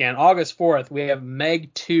 Next weekend, August 4th, we have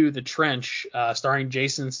Meg 2, The Trench, starring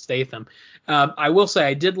Jason Statham. I will say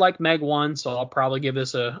I did like Meg 1, so I'll probably give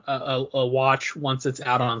this a watch once it's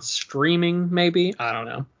out on streaming, maybe. I don't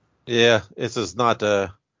know. Yeah, this is not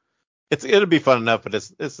it'll be fun enough, but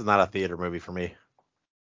this is not a theater movie for me.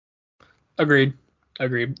 Agreed.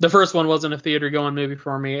 The first one wasn't a theater going movie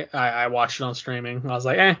for me. I watched it on streaming. I was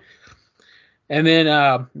like, And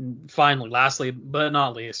then finally, lastly, but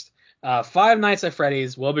not least, Five Nights at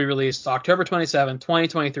Freddy's will be released October 27,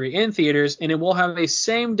 2023 in theaters, and it will have a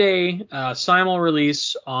same day simul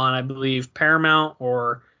release on, I believe, Paramount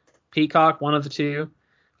or Peacock, one of the two.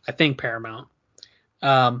 I think Paramount.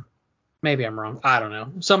 Maybe I'm wrong. I don't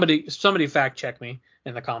know. Somebody fact check me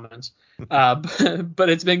in the comments. But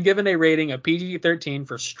it's been given a rating of PG-13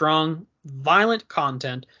 for strong, violent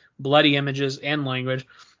content, bloody images, and language.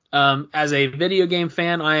 As a video game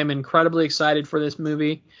fan, I am incredibly excited for this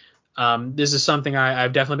movie. This is something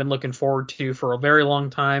I've definitely been looking forward to for a very long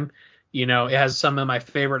time. You know, it has some of my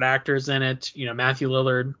favorite actors in it. You know, Matthew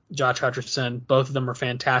Lillard, Josh Hutcherson, both of them are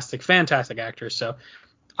fantastic actors. So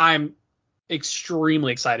I'm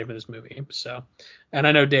extremely excited for this movie. So, and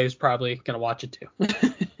I know Dave's probably gonna watch it too.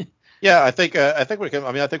 Yeah, I think we can.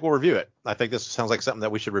 I mean, I think we'll review it. I think this sounds like something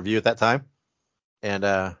that we should review at that time. And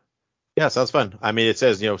yeah, sounds fun. I mean, it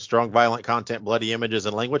says, strong violent content, bloody images,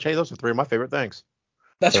 and language. Hey, those are three of my favorite things.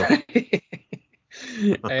 That's right. Hey,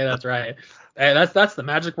 that's right. Hey, that's the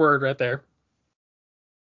magic word right there.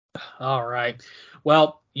 All right.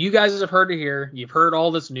 Well, you guys have heard it here. You've heard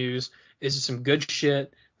all this news. This is some good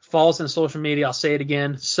shit. Follow us on social media. I'll say it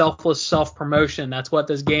again. Selfless self-promotion. That's what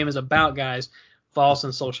this game is about, guys. Follow us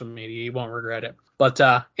on social media. You won't regret it. But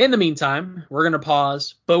in the meantime, we're going to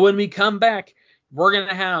pause. But when we come back, we're going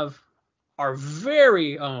to have our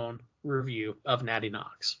very own review of Natty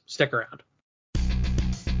Knocks. Stick around.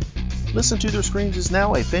 Listen to Their Screams is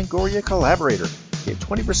now a Fangoria collaborator. Get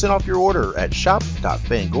 20% off your order at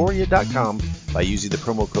shop.fangoria.com by using the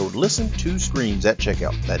promo code LISTEN2SCREAMS at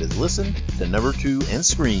checkout. That is listen, the number 2, and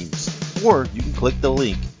screams. Or you can click the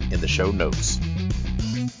link in the show notes.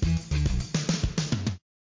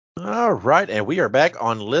 All right, and we are back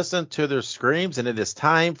on Listen to Their Screams, and it is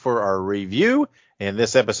time for our review. In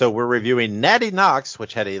this episode, we're reviewing Natty Knocks,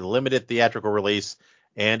 which had a limited theatrical release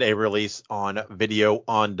and a release on video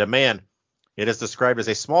on demand. It is described as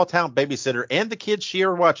a small-town babysitter and the kids she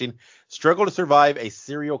are watching struggle to survive a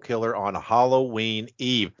serial killer on Halloween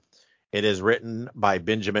Eve. It is written by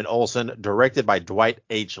Benjamin Olson, directed by Dwight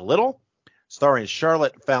H. Little, starring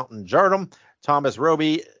Charlotte Fountain Jardim, Thomas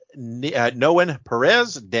Roby, Noan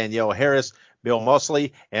Perez, Danielle Harris, Bill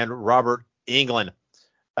Moseley, and Robert Englund.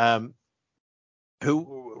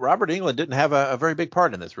 Who Robert Englund didn't have a very big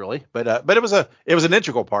part in this, really, but it was an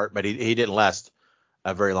integral part, but he didn't last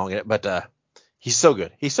very long in it. But he's so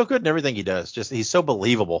good. He's so good in everything he does. Just he's so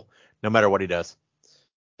believable no matter what he does.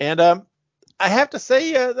 And I have to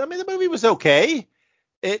say, I mean, the movie was okay.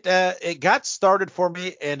 It got started for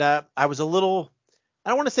me, and I was a little, I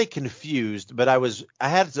don't want to say confused, but I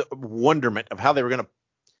had a wonderment of how they were going to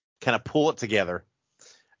kind of pull it together.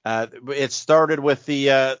 It started with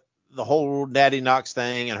the whole Natty Knocks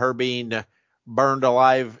thing and her being burned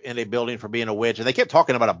alive in a building for being a witch, and they kept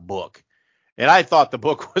talking about a book. And I thought the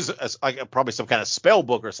book was like probably some kind of spell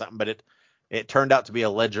book or something, but it turned out to be a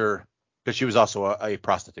ledger because she was also a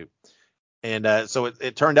prostitute. And so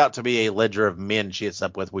it turned out to be a ledger of men she had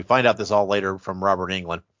slept with. We find out this all later from Robert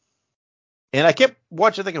Englund. And I kept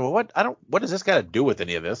watching thinking, well, what does this got to do with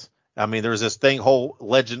any of this? I mean, there's this whole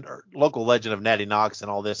legend, or local legend of Natty Knocks and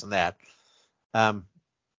all this and that.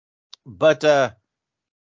 But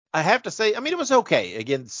I have to say, I mean, it was okay.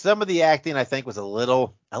 Again, some of the acting I think was a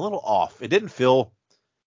little off. It didn't feel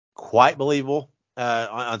quite believable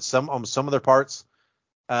on some of their parts.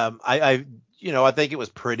 I think it was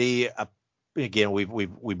pretty. Again,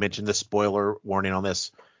 we've mentioned the spoiler warning on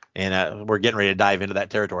this, and we're getting ready to dive into that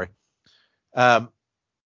territory. I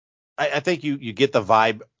think you get the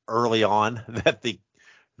vibe early on that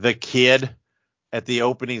the kid at the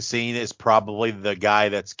opening scene is probably the guy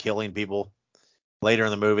that's killing people later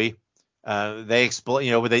in the movie. They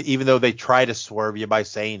explain, even though they try to swerve you by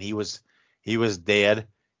saying he was dead,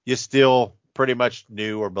 you still pretty much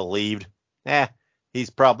knew or believed, this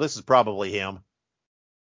is probably him.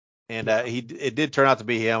 And it did turn out to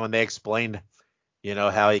be him, and they explained,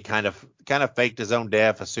 how he kind of faked his own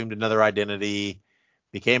death, assumed another identity,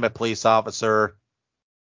 became a police officer,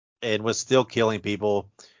 and was still killing people.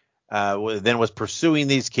 Then was pursuing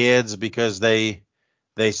these kids because they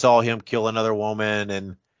saw him kill another woman,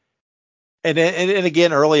 and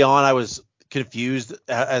again early on I was confused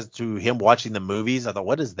as to him watching the movies. I thought,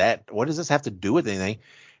 what is that? What does this have to do with anything?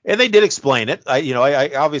 And they did explain it.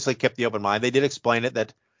 I obviously kept the open mind. They did explain it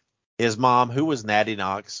that his mom, who was Natty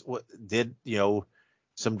Knocks, did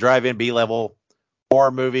some drive-in B-level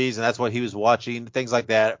horror movies, and that's what he was watching, things like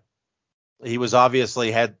that. He was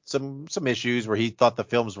obviously had some issues where he thought the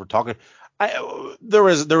films were talking. There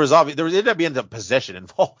ended up being a possession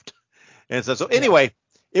involved, and so anyway,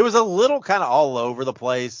 it was a little kind of all over the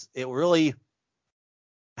place. It really,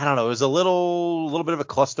 I don't know. It was a little bit of a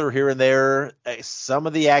cluster here and there. Some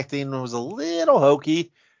of the acting was a little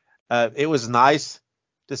hokey. It was nice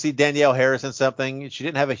to see Danielle Harris in something. She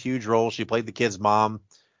didn't have a huge role. She played the kid's mom.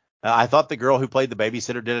 I thought the girl who played the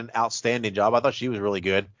babysitter did an outstanding job. I thought she was really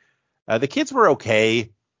good. The kids were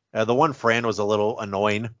okay. The one Fran was a little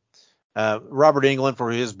annoying. Robert Englund for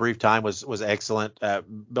his brief time was excellent.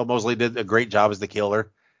 Bill Moseley did a great job as the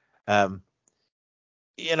killer. Um,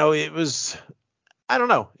 it was, I don't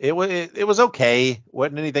know. It was okay.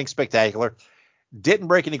 Wasn't anything spectacular. Didn't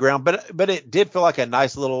break any ground, but it did feel like a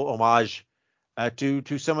nice little homage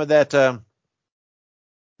to some of that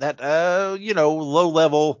low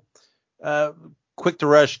level, uh, quick to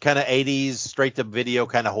rush kind of 80s straight to video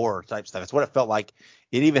kind of horror type stuff. That's what it felt like.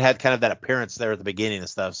 It even had kind of that appearance there at the beginning and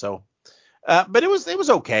stuff. So, but it was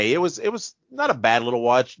okay. It was not a bad little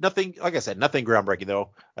watch. Nothing, like I said, nothing groundbreaking though.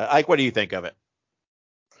 Ike, what do you think of it?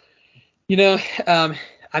 You know,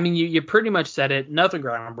 I mean, you pretty much said it. Nothing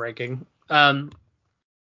groundbreaking.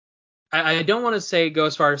 I don't want to go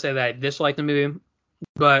as far as say that I dislike the movie,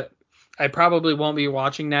 but I probably won't be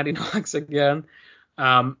watching Natty Knocks again.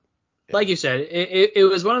 Like you said, it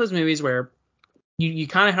was one of those movies where you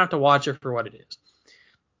kind of have to watch it for what it is.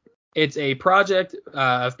 It's a project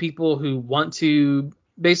of people who want to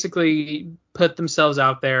basically put themselves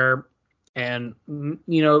out there and,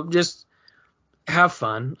 just have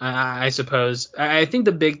fun, I suppose. I think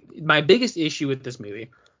my biggest issue with this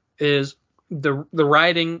movie is the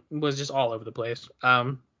writing was just all over the place.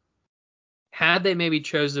 Had they maybe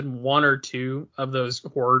chosen one or two of those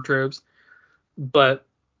horror tropes, but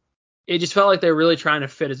it just felt like they were really trying to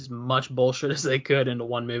fit as much bullshit as they could into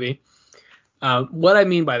one movie. What I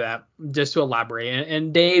mean by that, just to elaborate,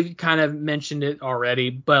 and Dave kind of mentioned it already,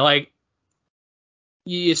 but like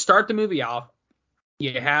you start the movie off,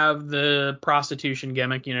 you have the prostitution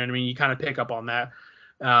gimmick, you know what I mean? You kind of pick up on that.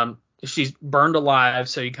 She's burned alive,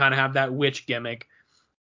 so you kind of have that witch gimmick.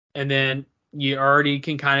 And then you already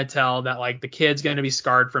can kind of tell that like the kid's going to be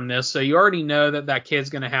scarred from this. So you already know that kid's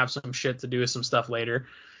going to have some shit to do with some stuff later.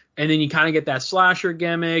 And then you kind of get that slasher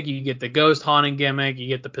gimmick, you get the ghost haunting gimmick, you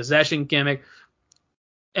get the possession gimmick.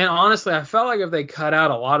 And honestly, I felt like if they cut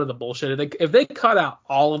out a lot of the bullshit, if they cut out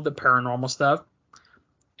all of the paranormal stuff,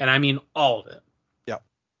 and I mean all of it, Yeah,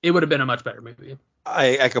 it would have been a much better movie.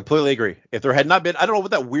 I completely agree. If there had not been, I don't know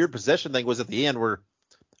what that weird possession thing was at the end where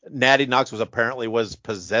Natty Knox was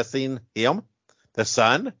possessing him, the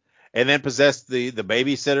son, and then possessed the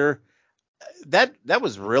babysitter. That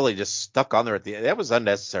was really just stuck on there at the end. That was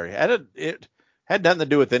unnecessary. It had nothing to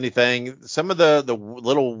do with anything. Some of the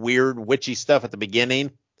little weird witchy stuff at the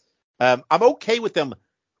beginning. I'm okay with them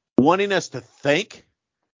wanting us to think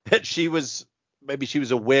that maybe she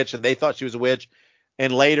was a witch and they thought she was a witch.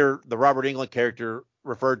 And later the Robert Englund character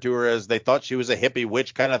referred to her as they thought she was a hippie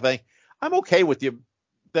witch kind of thing. I'm okay with you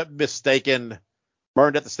that mistaken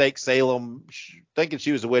burned at the stake Salem thinking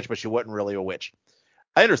she was a witch, but she wasn't really a witch.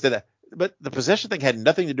 I understand that. But the possession thing had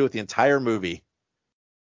nothing to do with the entire movie.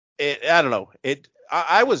 I don't know.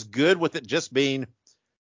 I was good with it just being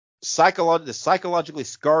the psychologically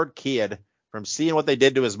scarred kid from seeing what they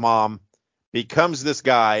did to his mom becomes this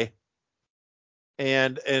guy,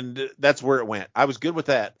 and that's where it went. I was good with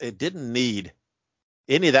that. It didn't need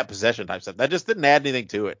any of that possession type stuff. That just didn't add anything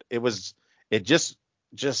to it. It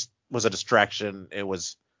just was a distraction. It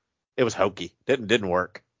was hokey. Didn't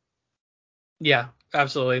work. Yeah,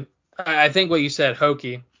 absolutely. I think what you said,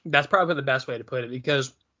 hokey, that's probably the best way to put it,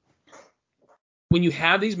 because when you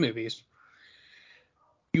have these movies,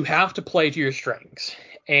 you have to play to your strengths.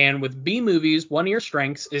 And with B movies, one of your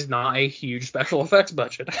strengths is not a huge special effects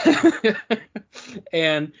budget.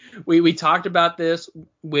 And we talked about this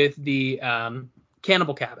with the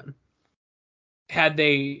Cannibal Cabin. Had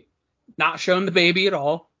they not shown the baby at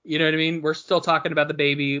all, you know what I mean? We're still talking about the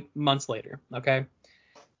baby months later, okay?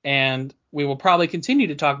 And we will probably continue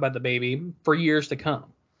to talk about the baby for years to come.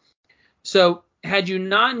 So had you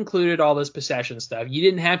not included all this possession stuff, you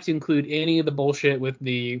didn't have to include any of the bullshit with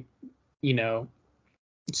the,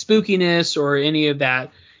 spookiness or any of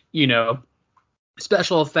that,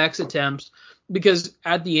 special effects attempts, because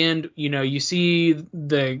at the end, you see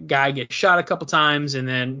the guy get shot a couple times and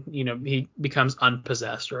then, he becomes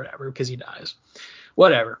unpossessed or whatever because he dies.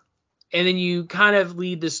 Whatever. And then you kind of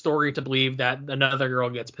lead this story to believe that another girl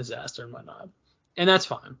gets possessed and whatnot. And that's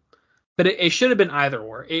fine. But it should have been either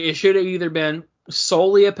or. It should have either been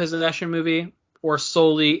solely a possession movie or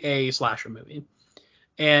solely a slasher movie.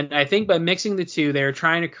 And I think by mixing the two, they're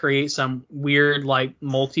trying to create some weird, like,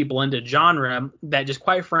 multi-blended genre that just,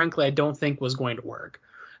 quite frankly, I don't think was going to work.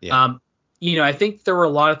 Yeah. I think there were a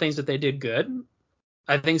lot of things that they did good.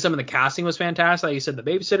 I think some of the casting was fantastic. Like you said, the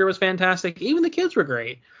babysitter was fantastic. Even the kids were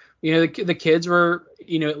great. The kids were,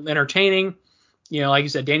 entertaining. Like you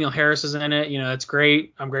said, Daniel Harris is in it. That's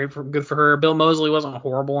great. Good for her. Bill Moseley wasn't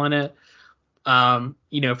horrible in it.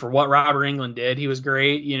 For what Robert Englund did, he was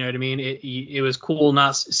great. You know what I mean? It was cool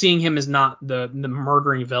not seeing him as not the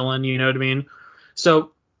murdering villain. You know what I mean?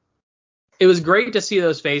 So it was great to see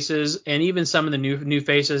those faces, and even some of the new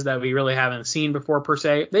faces that we really haven't seen before per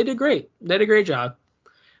se. They did great. They did a great job.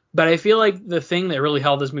 But I feel like the thing that really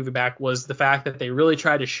held this movie back was the fact that they really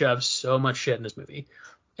tried to shove so much shit in this movie.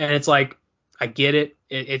 And it's like, I get it.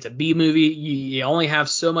 It's a B movie. You only have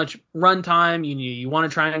so much runtime. You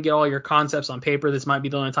want to try and get all your concepts on paper. This might be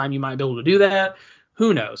the only time you might be able to do that.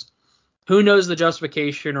 Who knows? Who knows the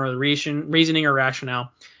justification or the reasoning or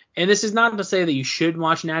rationale? And this is not to say that you should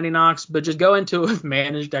watch Natty Knocks, but just go into it with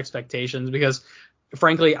managed expectations, because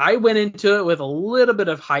frankly, I went into it with a little bit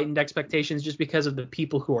of heightened expectations just because of the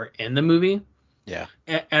people who are in the movie. Yeah.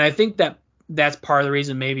 And I think that's part of the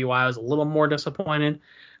reason maybe why I was a little more disappointed.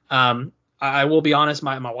 I will be honest,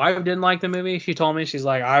 my wife didn't like the movie. She told me, she's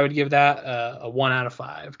like, I would give that a 1 out of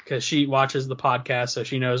 5 because she watches the podcast, so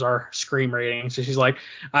she knows our scream rating. So she's like,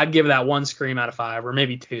 I'd give that 1 scream out of 5, or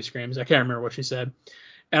maybe 2 screams. I can't remember what she said.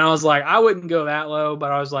 And I was like, I wouldn't go that low,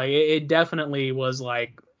 but I was like, it definitely was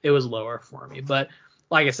like, it was lower for me. But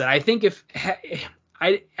like I said, I think if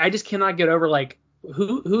I just cannot get over, like,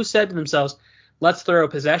 who said to themselves, let's throw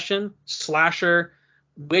possession, slasher,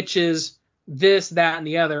 witches, this, that, and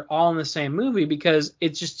the other all in the same movie, because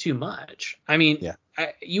it's just too much. I mean, Yeah.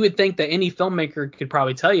 you would think that any filmmaker could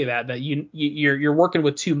probably tell you that you're working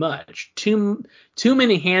with too much. Too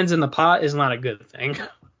many hands in the pot is not a good thing.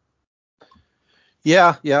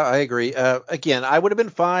 Yeah, I agree. Again, I would have been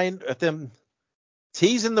fine with them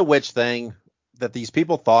teasing the witch thing that these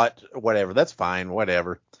people thought, whatever. That's fine,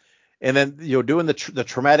 whatever. And then doing the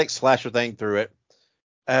traumatic slasher thing through it.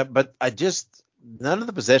 But none of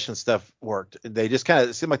the possession stuff worked. They just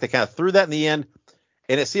it seemed like they kind of threw that in the end,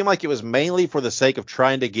 and it seemed like it was mainly for the sake of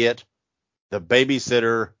trying to get the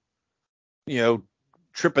babysitter,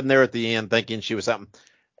 tripping there at the end, thinking she was something.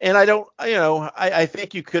 And I don't, I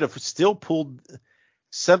think you could have still pulled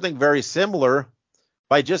something very similar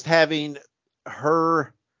by just having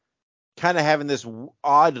her kind of having this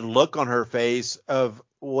odd look on her face of,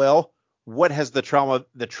 well, what has the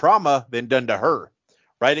trauma been done to her,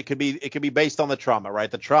 right? It could be based on the trauma,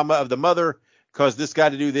 right? The trauma of the mother caused this guy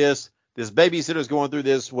to do this. This babysitter's going through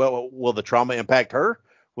this. Well, will the trauma impact her?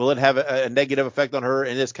 Will it have a negative effect on her?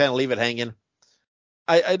 And just kind of leave it hanging.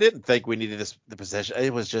 I didn't think we needed the possession.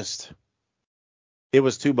 It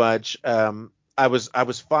was too much. I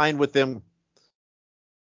was fine with them.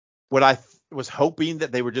 What I was hoping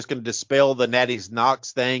that they were just going to dispel the Natty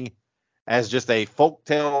Knocks thing as just a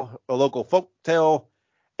local folk tale,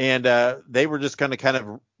 and they were just going to kind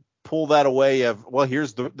of pull that away of, well,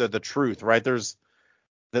 here's the truth, right? There's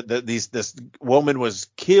this woman was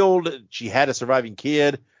killed. She had a surviving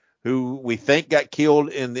kid who we think got killed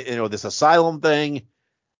in this asylum thing.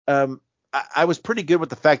 I was pretty good with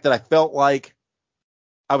the fact that I felt like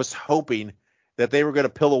I was hoping that they were going to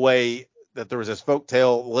peel away that there was this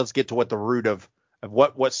folktale. Let's get to what the root of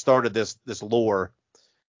what started this lore,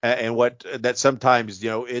 and what that sometimes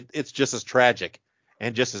it's just as tragic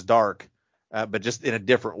and just as dark, but just in a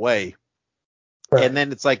different way. Right. And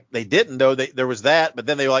then it's like they didn't, though. There was that, but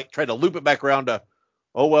then they like tried to loop it back around to,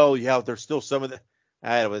 oh well, yeah, there's still some of the.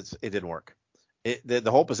 It didn't work.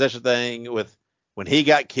 The whole possession thing with when he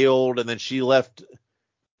got killed and then she left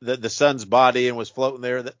the son's body and was floating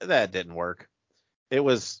there, that didn't work. It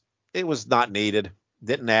was not needed.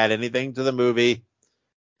 Didn't add anything to the movie.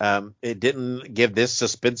 It didn't give that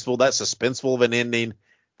suspenseful of an ending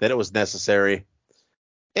that it was necessary.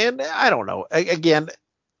 And I don't know. Again,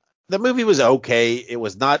 the movie was okay. It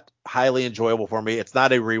was not highly enjoyable for me. It's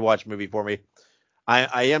not a rewatch movie for me.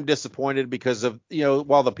 I am disappointed because of,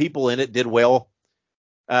 while the people in it did well.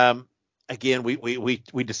 Again,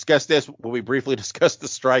 we discussed this when we briefly discussed the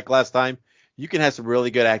strike last time. You can have some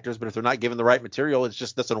really good actors, but if they're not given the right material, it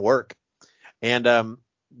just doesn't work. And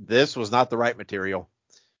this was not the right material.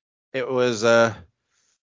 It was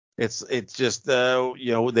it's just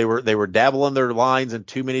they were dabbling their lines in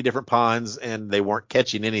too many different ponds, and they weren't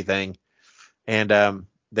catching anything. And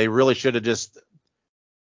they really should have just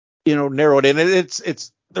narrowed in.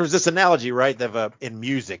 There's this analogy, right, of in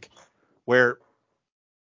music where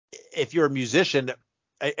if you're a musician,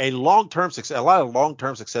 a long-term success, a lot of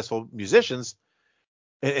long-term successful musicians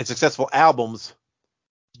and successful albums,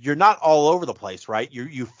 you're not all over the place, right?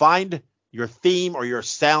 You find your theme or your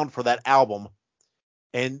sound for that album,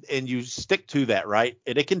 and you stick to that, right?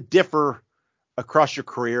 And it can differ across your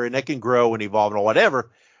career, and it can grow and evolve and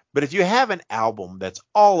whatever. But if you have an album that's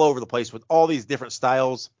all over the place with all these different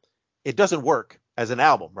styles, it doesn't work as an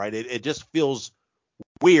album, right? It just feels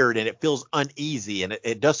weird and it feels uneasy and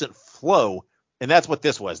it doesn't flow. And that's what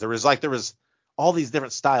this was. There was all these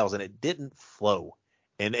different styles and it didn't flow.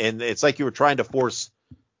 And it's like you were trying to force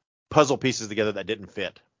puzzle pieces together that didn't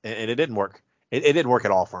fit, and it didn't work. It didn't work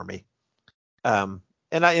at all for me. And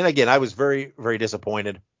again, I was very, very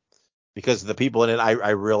disappointed because the people in it,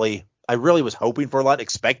 I really was hoping for a lot,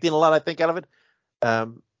 expecting a lot, I think, out of it.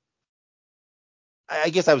 I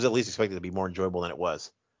guess I was at least expecting it to be more enjoyable than it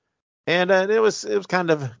was. And it was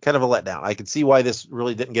kind of a letdown. I could see why this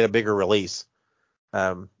really didn't get a bigger release,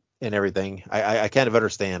 and everything. I kind of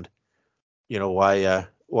understand, why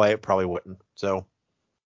it probably wouldn't. So,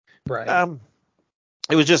 Right.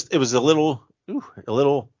 it was a little just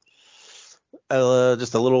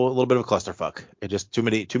a little bit of a clusterfuck. It just too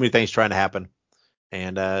many things trying to happen,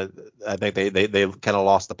 and I think they kind of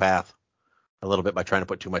lost the path a little bit by trying to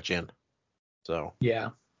put too much in. So Yeah.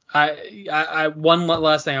 I one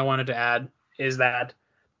last thing I wanted to add is that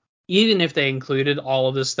even if they included all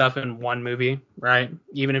of this stuff in one movie, right?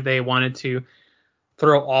 Even if they wanted to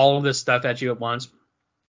throw all of this stuff at you at once,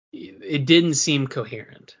 it didn't seem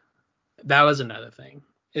coherent. That was another thing.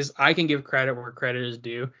 Is I can give credit where credit is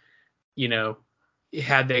due. You know,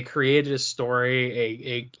 had they created a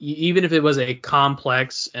story, even if it was a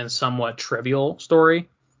complex and somewhat trivial story,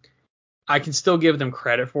 I can still give them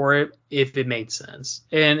credit for it if it made sense.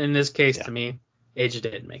 And in this case, yeah, to me, it just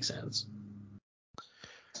didn't make sense.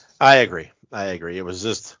 I agree. It was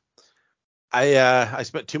just I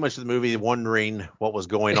spent too much of the movie wondering what was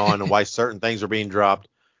going on and why certain things were being dropped.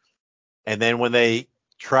 And then when they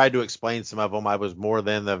tried to explain some of them, I was more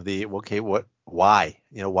than of the okay, why?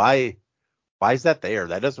 Why is that there?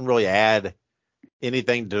 That doesn't really add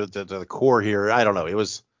anything to the core here. I don't know.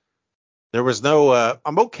 There was no.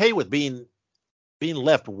 I'm okay with being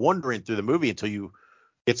left wondering through the movie until you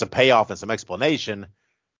get some payoff and some explanation.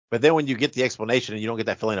 But then when you get the explanation and you don't get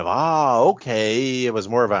that feeling of okay, it was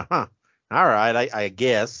more of a all right, I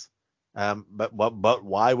guess. But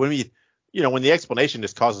why? When when the explanation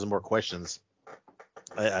just causes more questions,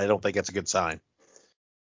 I don't think that's a good sign.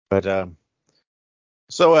 But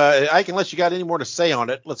so I can let you got any more to say on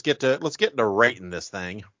it. Let's get into rating this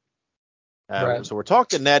thing. Right. So we're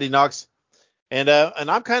talking Natty Knocks, and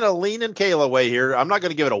I'm kind of leaning Kayla way here. I'm not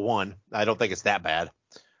going to give it a 1. I don't think it's that bad.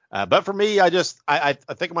 But for me, I think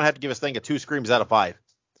I'm gonna have to give this thing a 2 screams out of 5.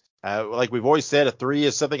 Like we've always said, a 3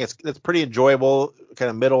 is something that's pretty enjoyable, kind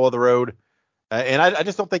of middle of the road. And I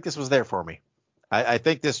just don't think this was there for me. I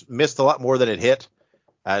think this missed a lot more than it hit.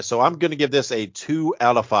 So I'm going to give this a 2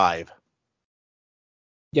 out of 5.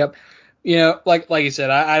 Yep. Like you said,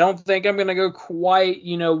 I don't think I'm gonna go quite,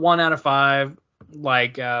 1 out of 5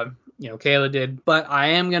 like Kayla did, but I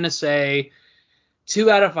am gonna say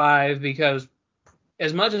 2 out of 5 because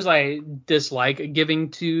as much as I dislike giving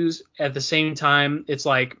twos, at the same time, it's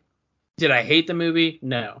like, did I hate the movie?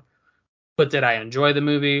 No. But did I enjoy the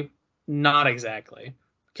movie? Not exactly.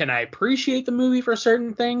 Can I appreciate the movie for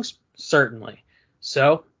certain things? Certainly.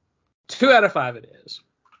 So 2 out of 5 it is.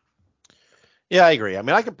 Yeah, I agree. I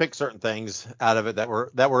mean, I could pick certain things out of it that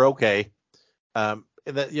were okay. But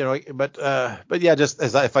yeah, just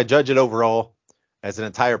if I judge it overall as an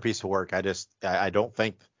entire piece of work, I don't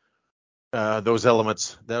think those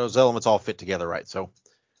elements all fit together right. So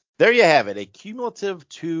there you have it, a cumulative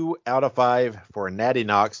 2 out of 5 for Natty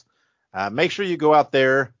Knocks. Make sure you go out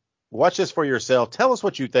there, watch this for yourself. Tell us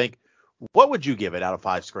what you think. What would you give it out of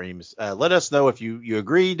 5 screams? Let us know if you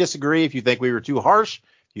agree, disagree, if you think we were too harsh,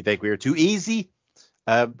 if you think we were too easy.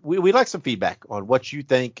 We'd like some feedback on what you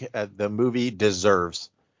think the movie deserves.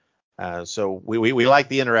 So we like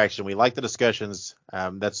the interaction. We like the discussions.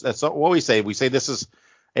 That's what we say. We say this is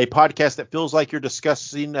a podcast that feels like you're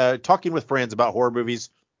discussing, talking with friends about horror movies.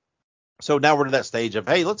 So now we're to that stage of,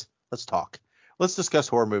 hey, let's talk. Let's discuss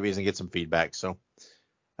horror movies and get some feedback. So,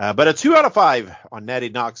 but a 2 out of 5 on Natty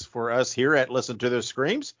Knocks for us here at Listen to Those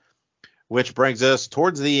Screams, which brings us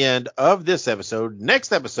towards the end of this episode.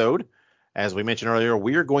 Next episode, as we mentioned earlier,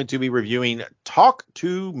 we are going to be reviewing Talk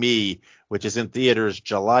to Me, which is in theaters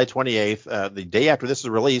July 28th, the day after this is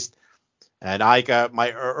released. And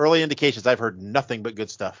my early indications, I've heard nothing but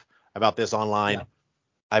good stuff about this online. Yeah.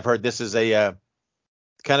 I've heard this is a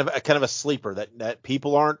kind of a sleeper that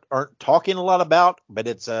people aren't talking a lot about, but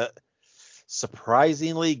it's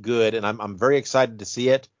surprisingly good, and I'm very excited to see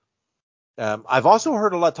it. I've also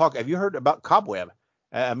heard a lot of talk. Have you heard about Cobweb,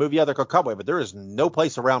 a movie out there called Cobweb? But there is no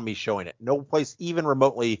place around me showing it, no place even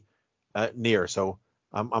remotely near. So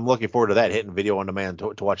I'm looking forward to that, hitting video on demand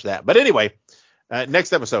to watch that. But anyway,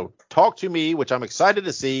 Next episode, Talk to Me, which I'm excited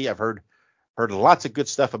to see. I've heard lots of good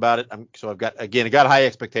stuff about it. So I've got high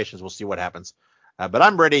expectations. We'll see what happens. But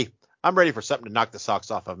I'm ready. I'm ready for something to knock the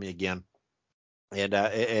socks off of me again,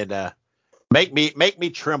 and make me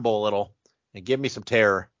tremble a little and give me some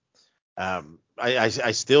terror.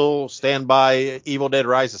 I still stand by Evil Dead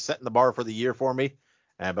Rise is setting the bar for the year for me,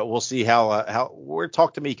 but we'll see how where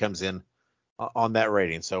Talk to Me comes in on that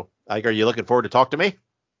rating. So, Ike, are you looking forward to Talk to Me?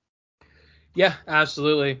 Yeah,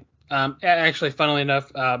 absolutely. Actually, funnily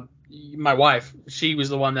enough, my wife, she was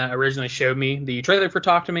the one that originally showed me the trailer for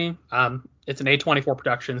Talk to Me. It's an A24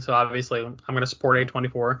 production, so obviously I'm going to support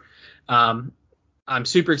A24. I'm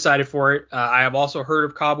super excited for it. I have also heard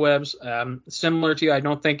of Cobwebs. Similar to you, I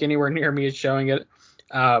don't think anywhere near me is showing it.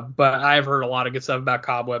 But I've heard a lot of good stuff about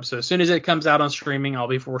Cobwebs. So as soon as it comes out on streaming, I'll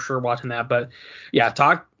be for sure watching that. But yeah,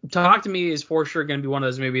 Talk to Me is for sure going to be one of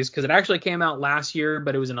those movies because it actually came out last year,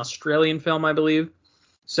 but it was an Australian film, I believe.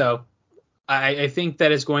 So I think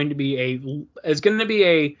that it's going to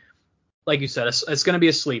be like you said, it's going to be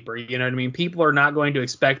a sleeper. You know what I mean? People are not going to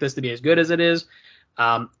expect this to be as good as it is.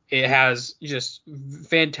 It has just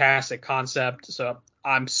fantastic concept, so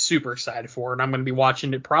I'm super excited for it. And I'm going to be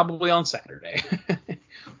watching it probably on Saturday.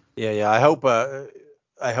 Yeah. I hope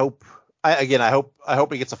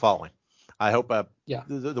he gets a following. I hope Yeah.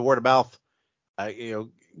 the word of mouth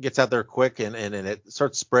gets out there quick and it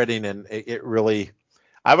starts spreading, and it really,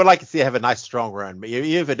 I would like to see it have a nice strong run. But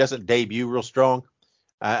even if it doesn't debut real strong,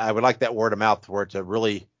 I would like that word of mouth for it to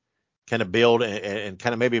really kind of build and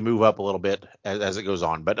kind of maybe move up a little bit as it goes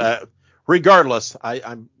on. But regardless,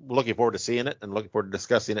 I'm looking forward to seeing it and looking forward to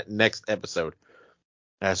discussing it next episode.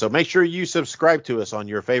 So make sure you subscribe to us on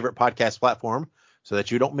your favorite podcast platform so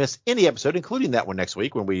that you don't miss any episode, including that one next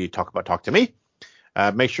week when we talk about Talk to Me.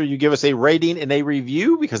 Make sure you give us a rating and a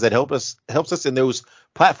review because that helps us in those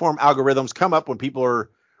platform algorithms come up when people are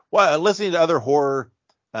listening to other horror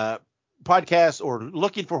podcasts or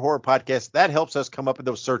looking for horror podcasts. That helps us come up in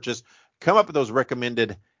those searches, come up with those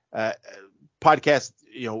recommended podcast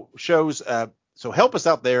shows. So help us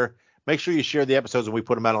out there. Make sure you share the episodes when we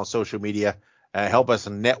put them out on social media. Help us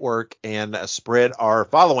network and spread our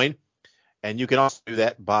following. And you can also do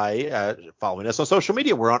that by following us on social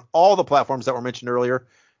media. We're on all the platforms that were mentioned earlier.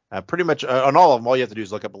 Pretty much on all of them, all you have to do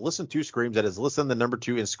is look up Listen to Screams. That is Listen the number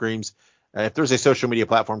 2 in Screams. If there's a social media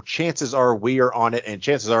platform, chances are we are on it, and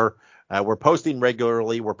chances are we're posting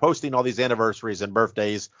regularly. We're posting all these anniversaries and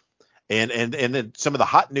birthdays, and then some of the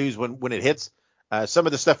hot news when it hits. Some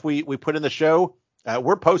of the stuff we put in the show,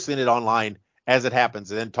 we're posting it online as it happens,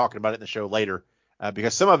 and then talking about it in the show later.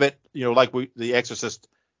 Because some of it, like the Exorcist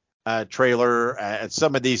trailer and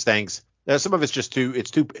some of these things, some of it's just too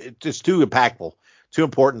impactful, too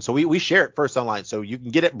important. So we share it first online, so you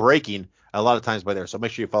can get it breaking a lot of times by there. So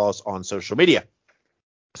make sure you follow us on social media.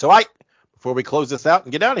 So before we close this out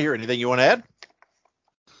and get out of here, anything you want to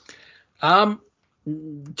add?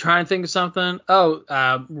 Trying to think of something.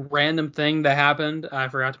 Random thing that happened. I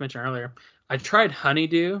forgot to mention earlier. I tried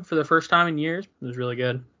honeydew for the first time in years. It was really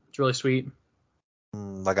good. It's really sweet.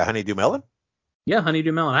 Like a honeydew melon? Yeah,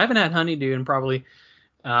 honeydew melon. I haven't had honeydew in probably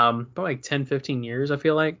like 10, 15 years, I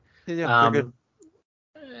feel like. Yeah, they're good.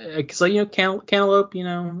 Because cantaloupe,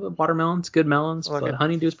 watermelons, good melons, but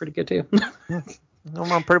honeydew is pretty good too.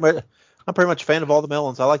 I'm pretty much a fan of all the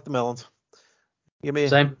melons. I like the melons.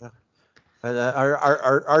 Same.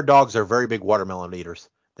 Our dogs are very big watermelon eaters.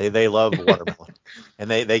 They love watermelon, and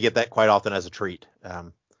they get that quite often as a treat.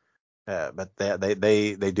 But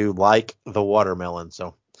they do like the watermelon.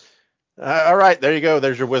 So, all right, there you go.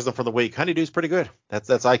 There's your wisdom for the week. Honeydew's pretty good.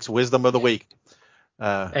 That's Ike's wisdom of the week.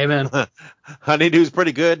 Amen. Honeydew's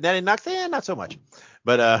pretty good. Natty Knocks, not so much.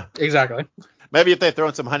 But exactly. Maybe if they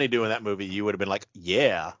thrown some honeydew in that movie, you would have been like,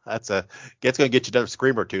 yeah, it's going to get you another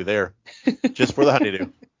scream or two there, just for the honeydew.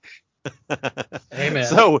 Amen.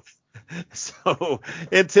 So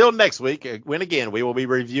until next week, when again we will be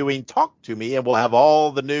reviewing Talk to Me, and we'll have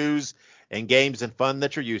all the news and games and fun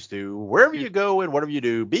that you're used to. Wherever you go and whatever you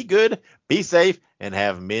do, be good, be safe, and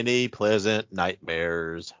have many pleasant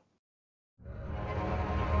nightmares.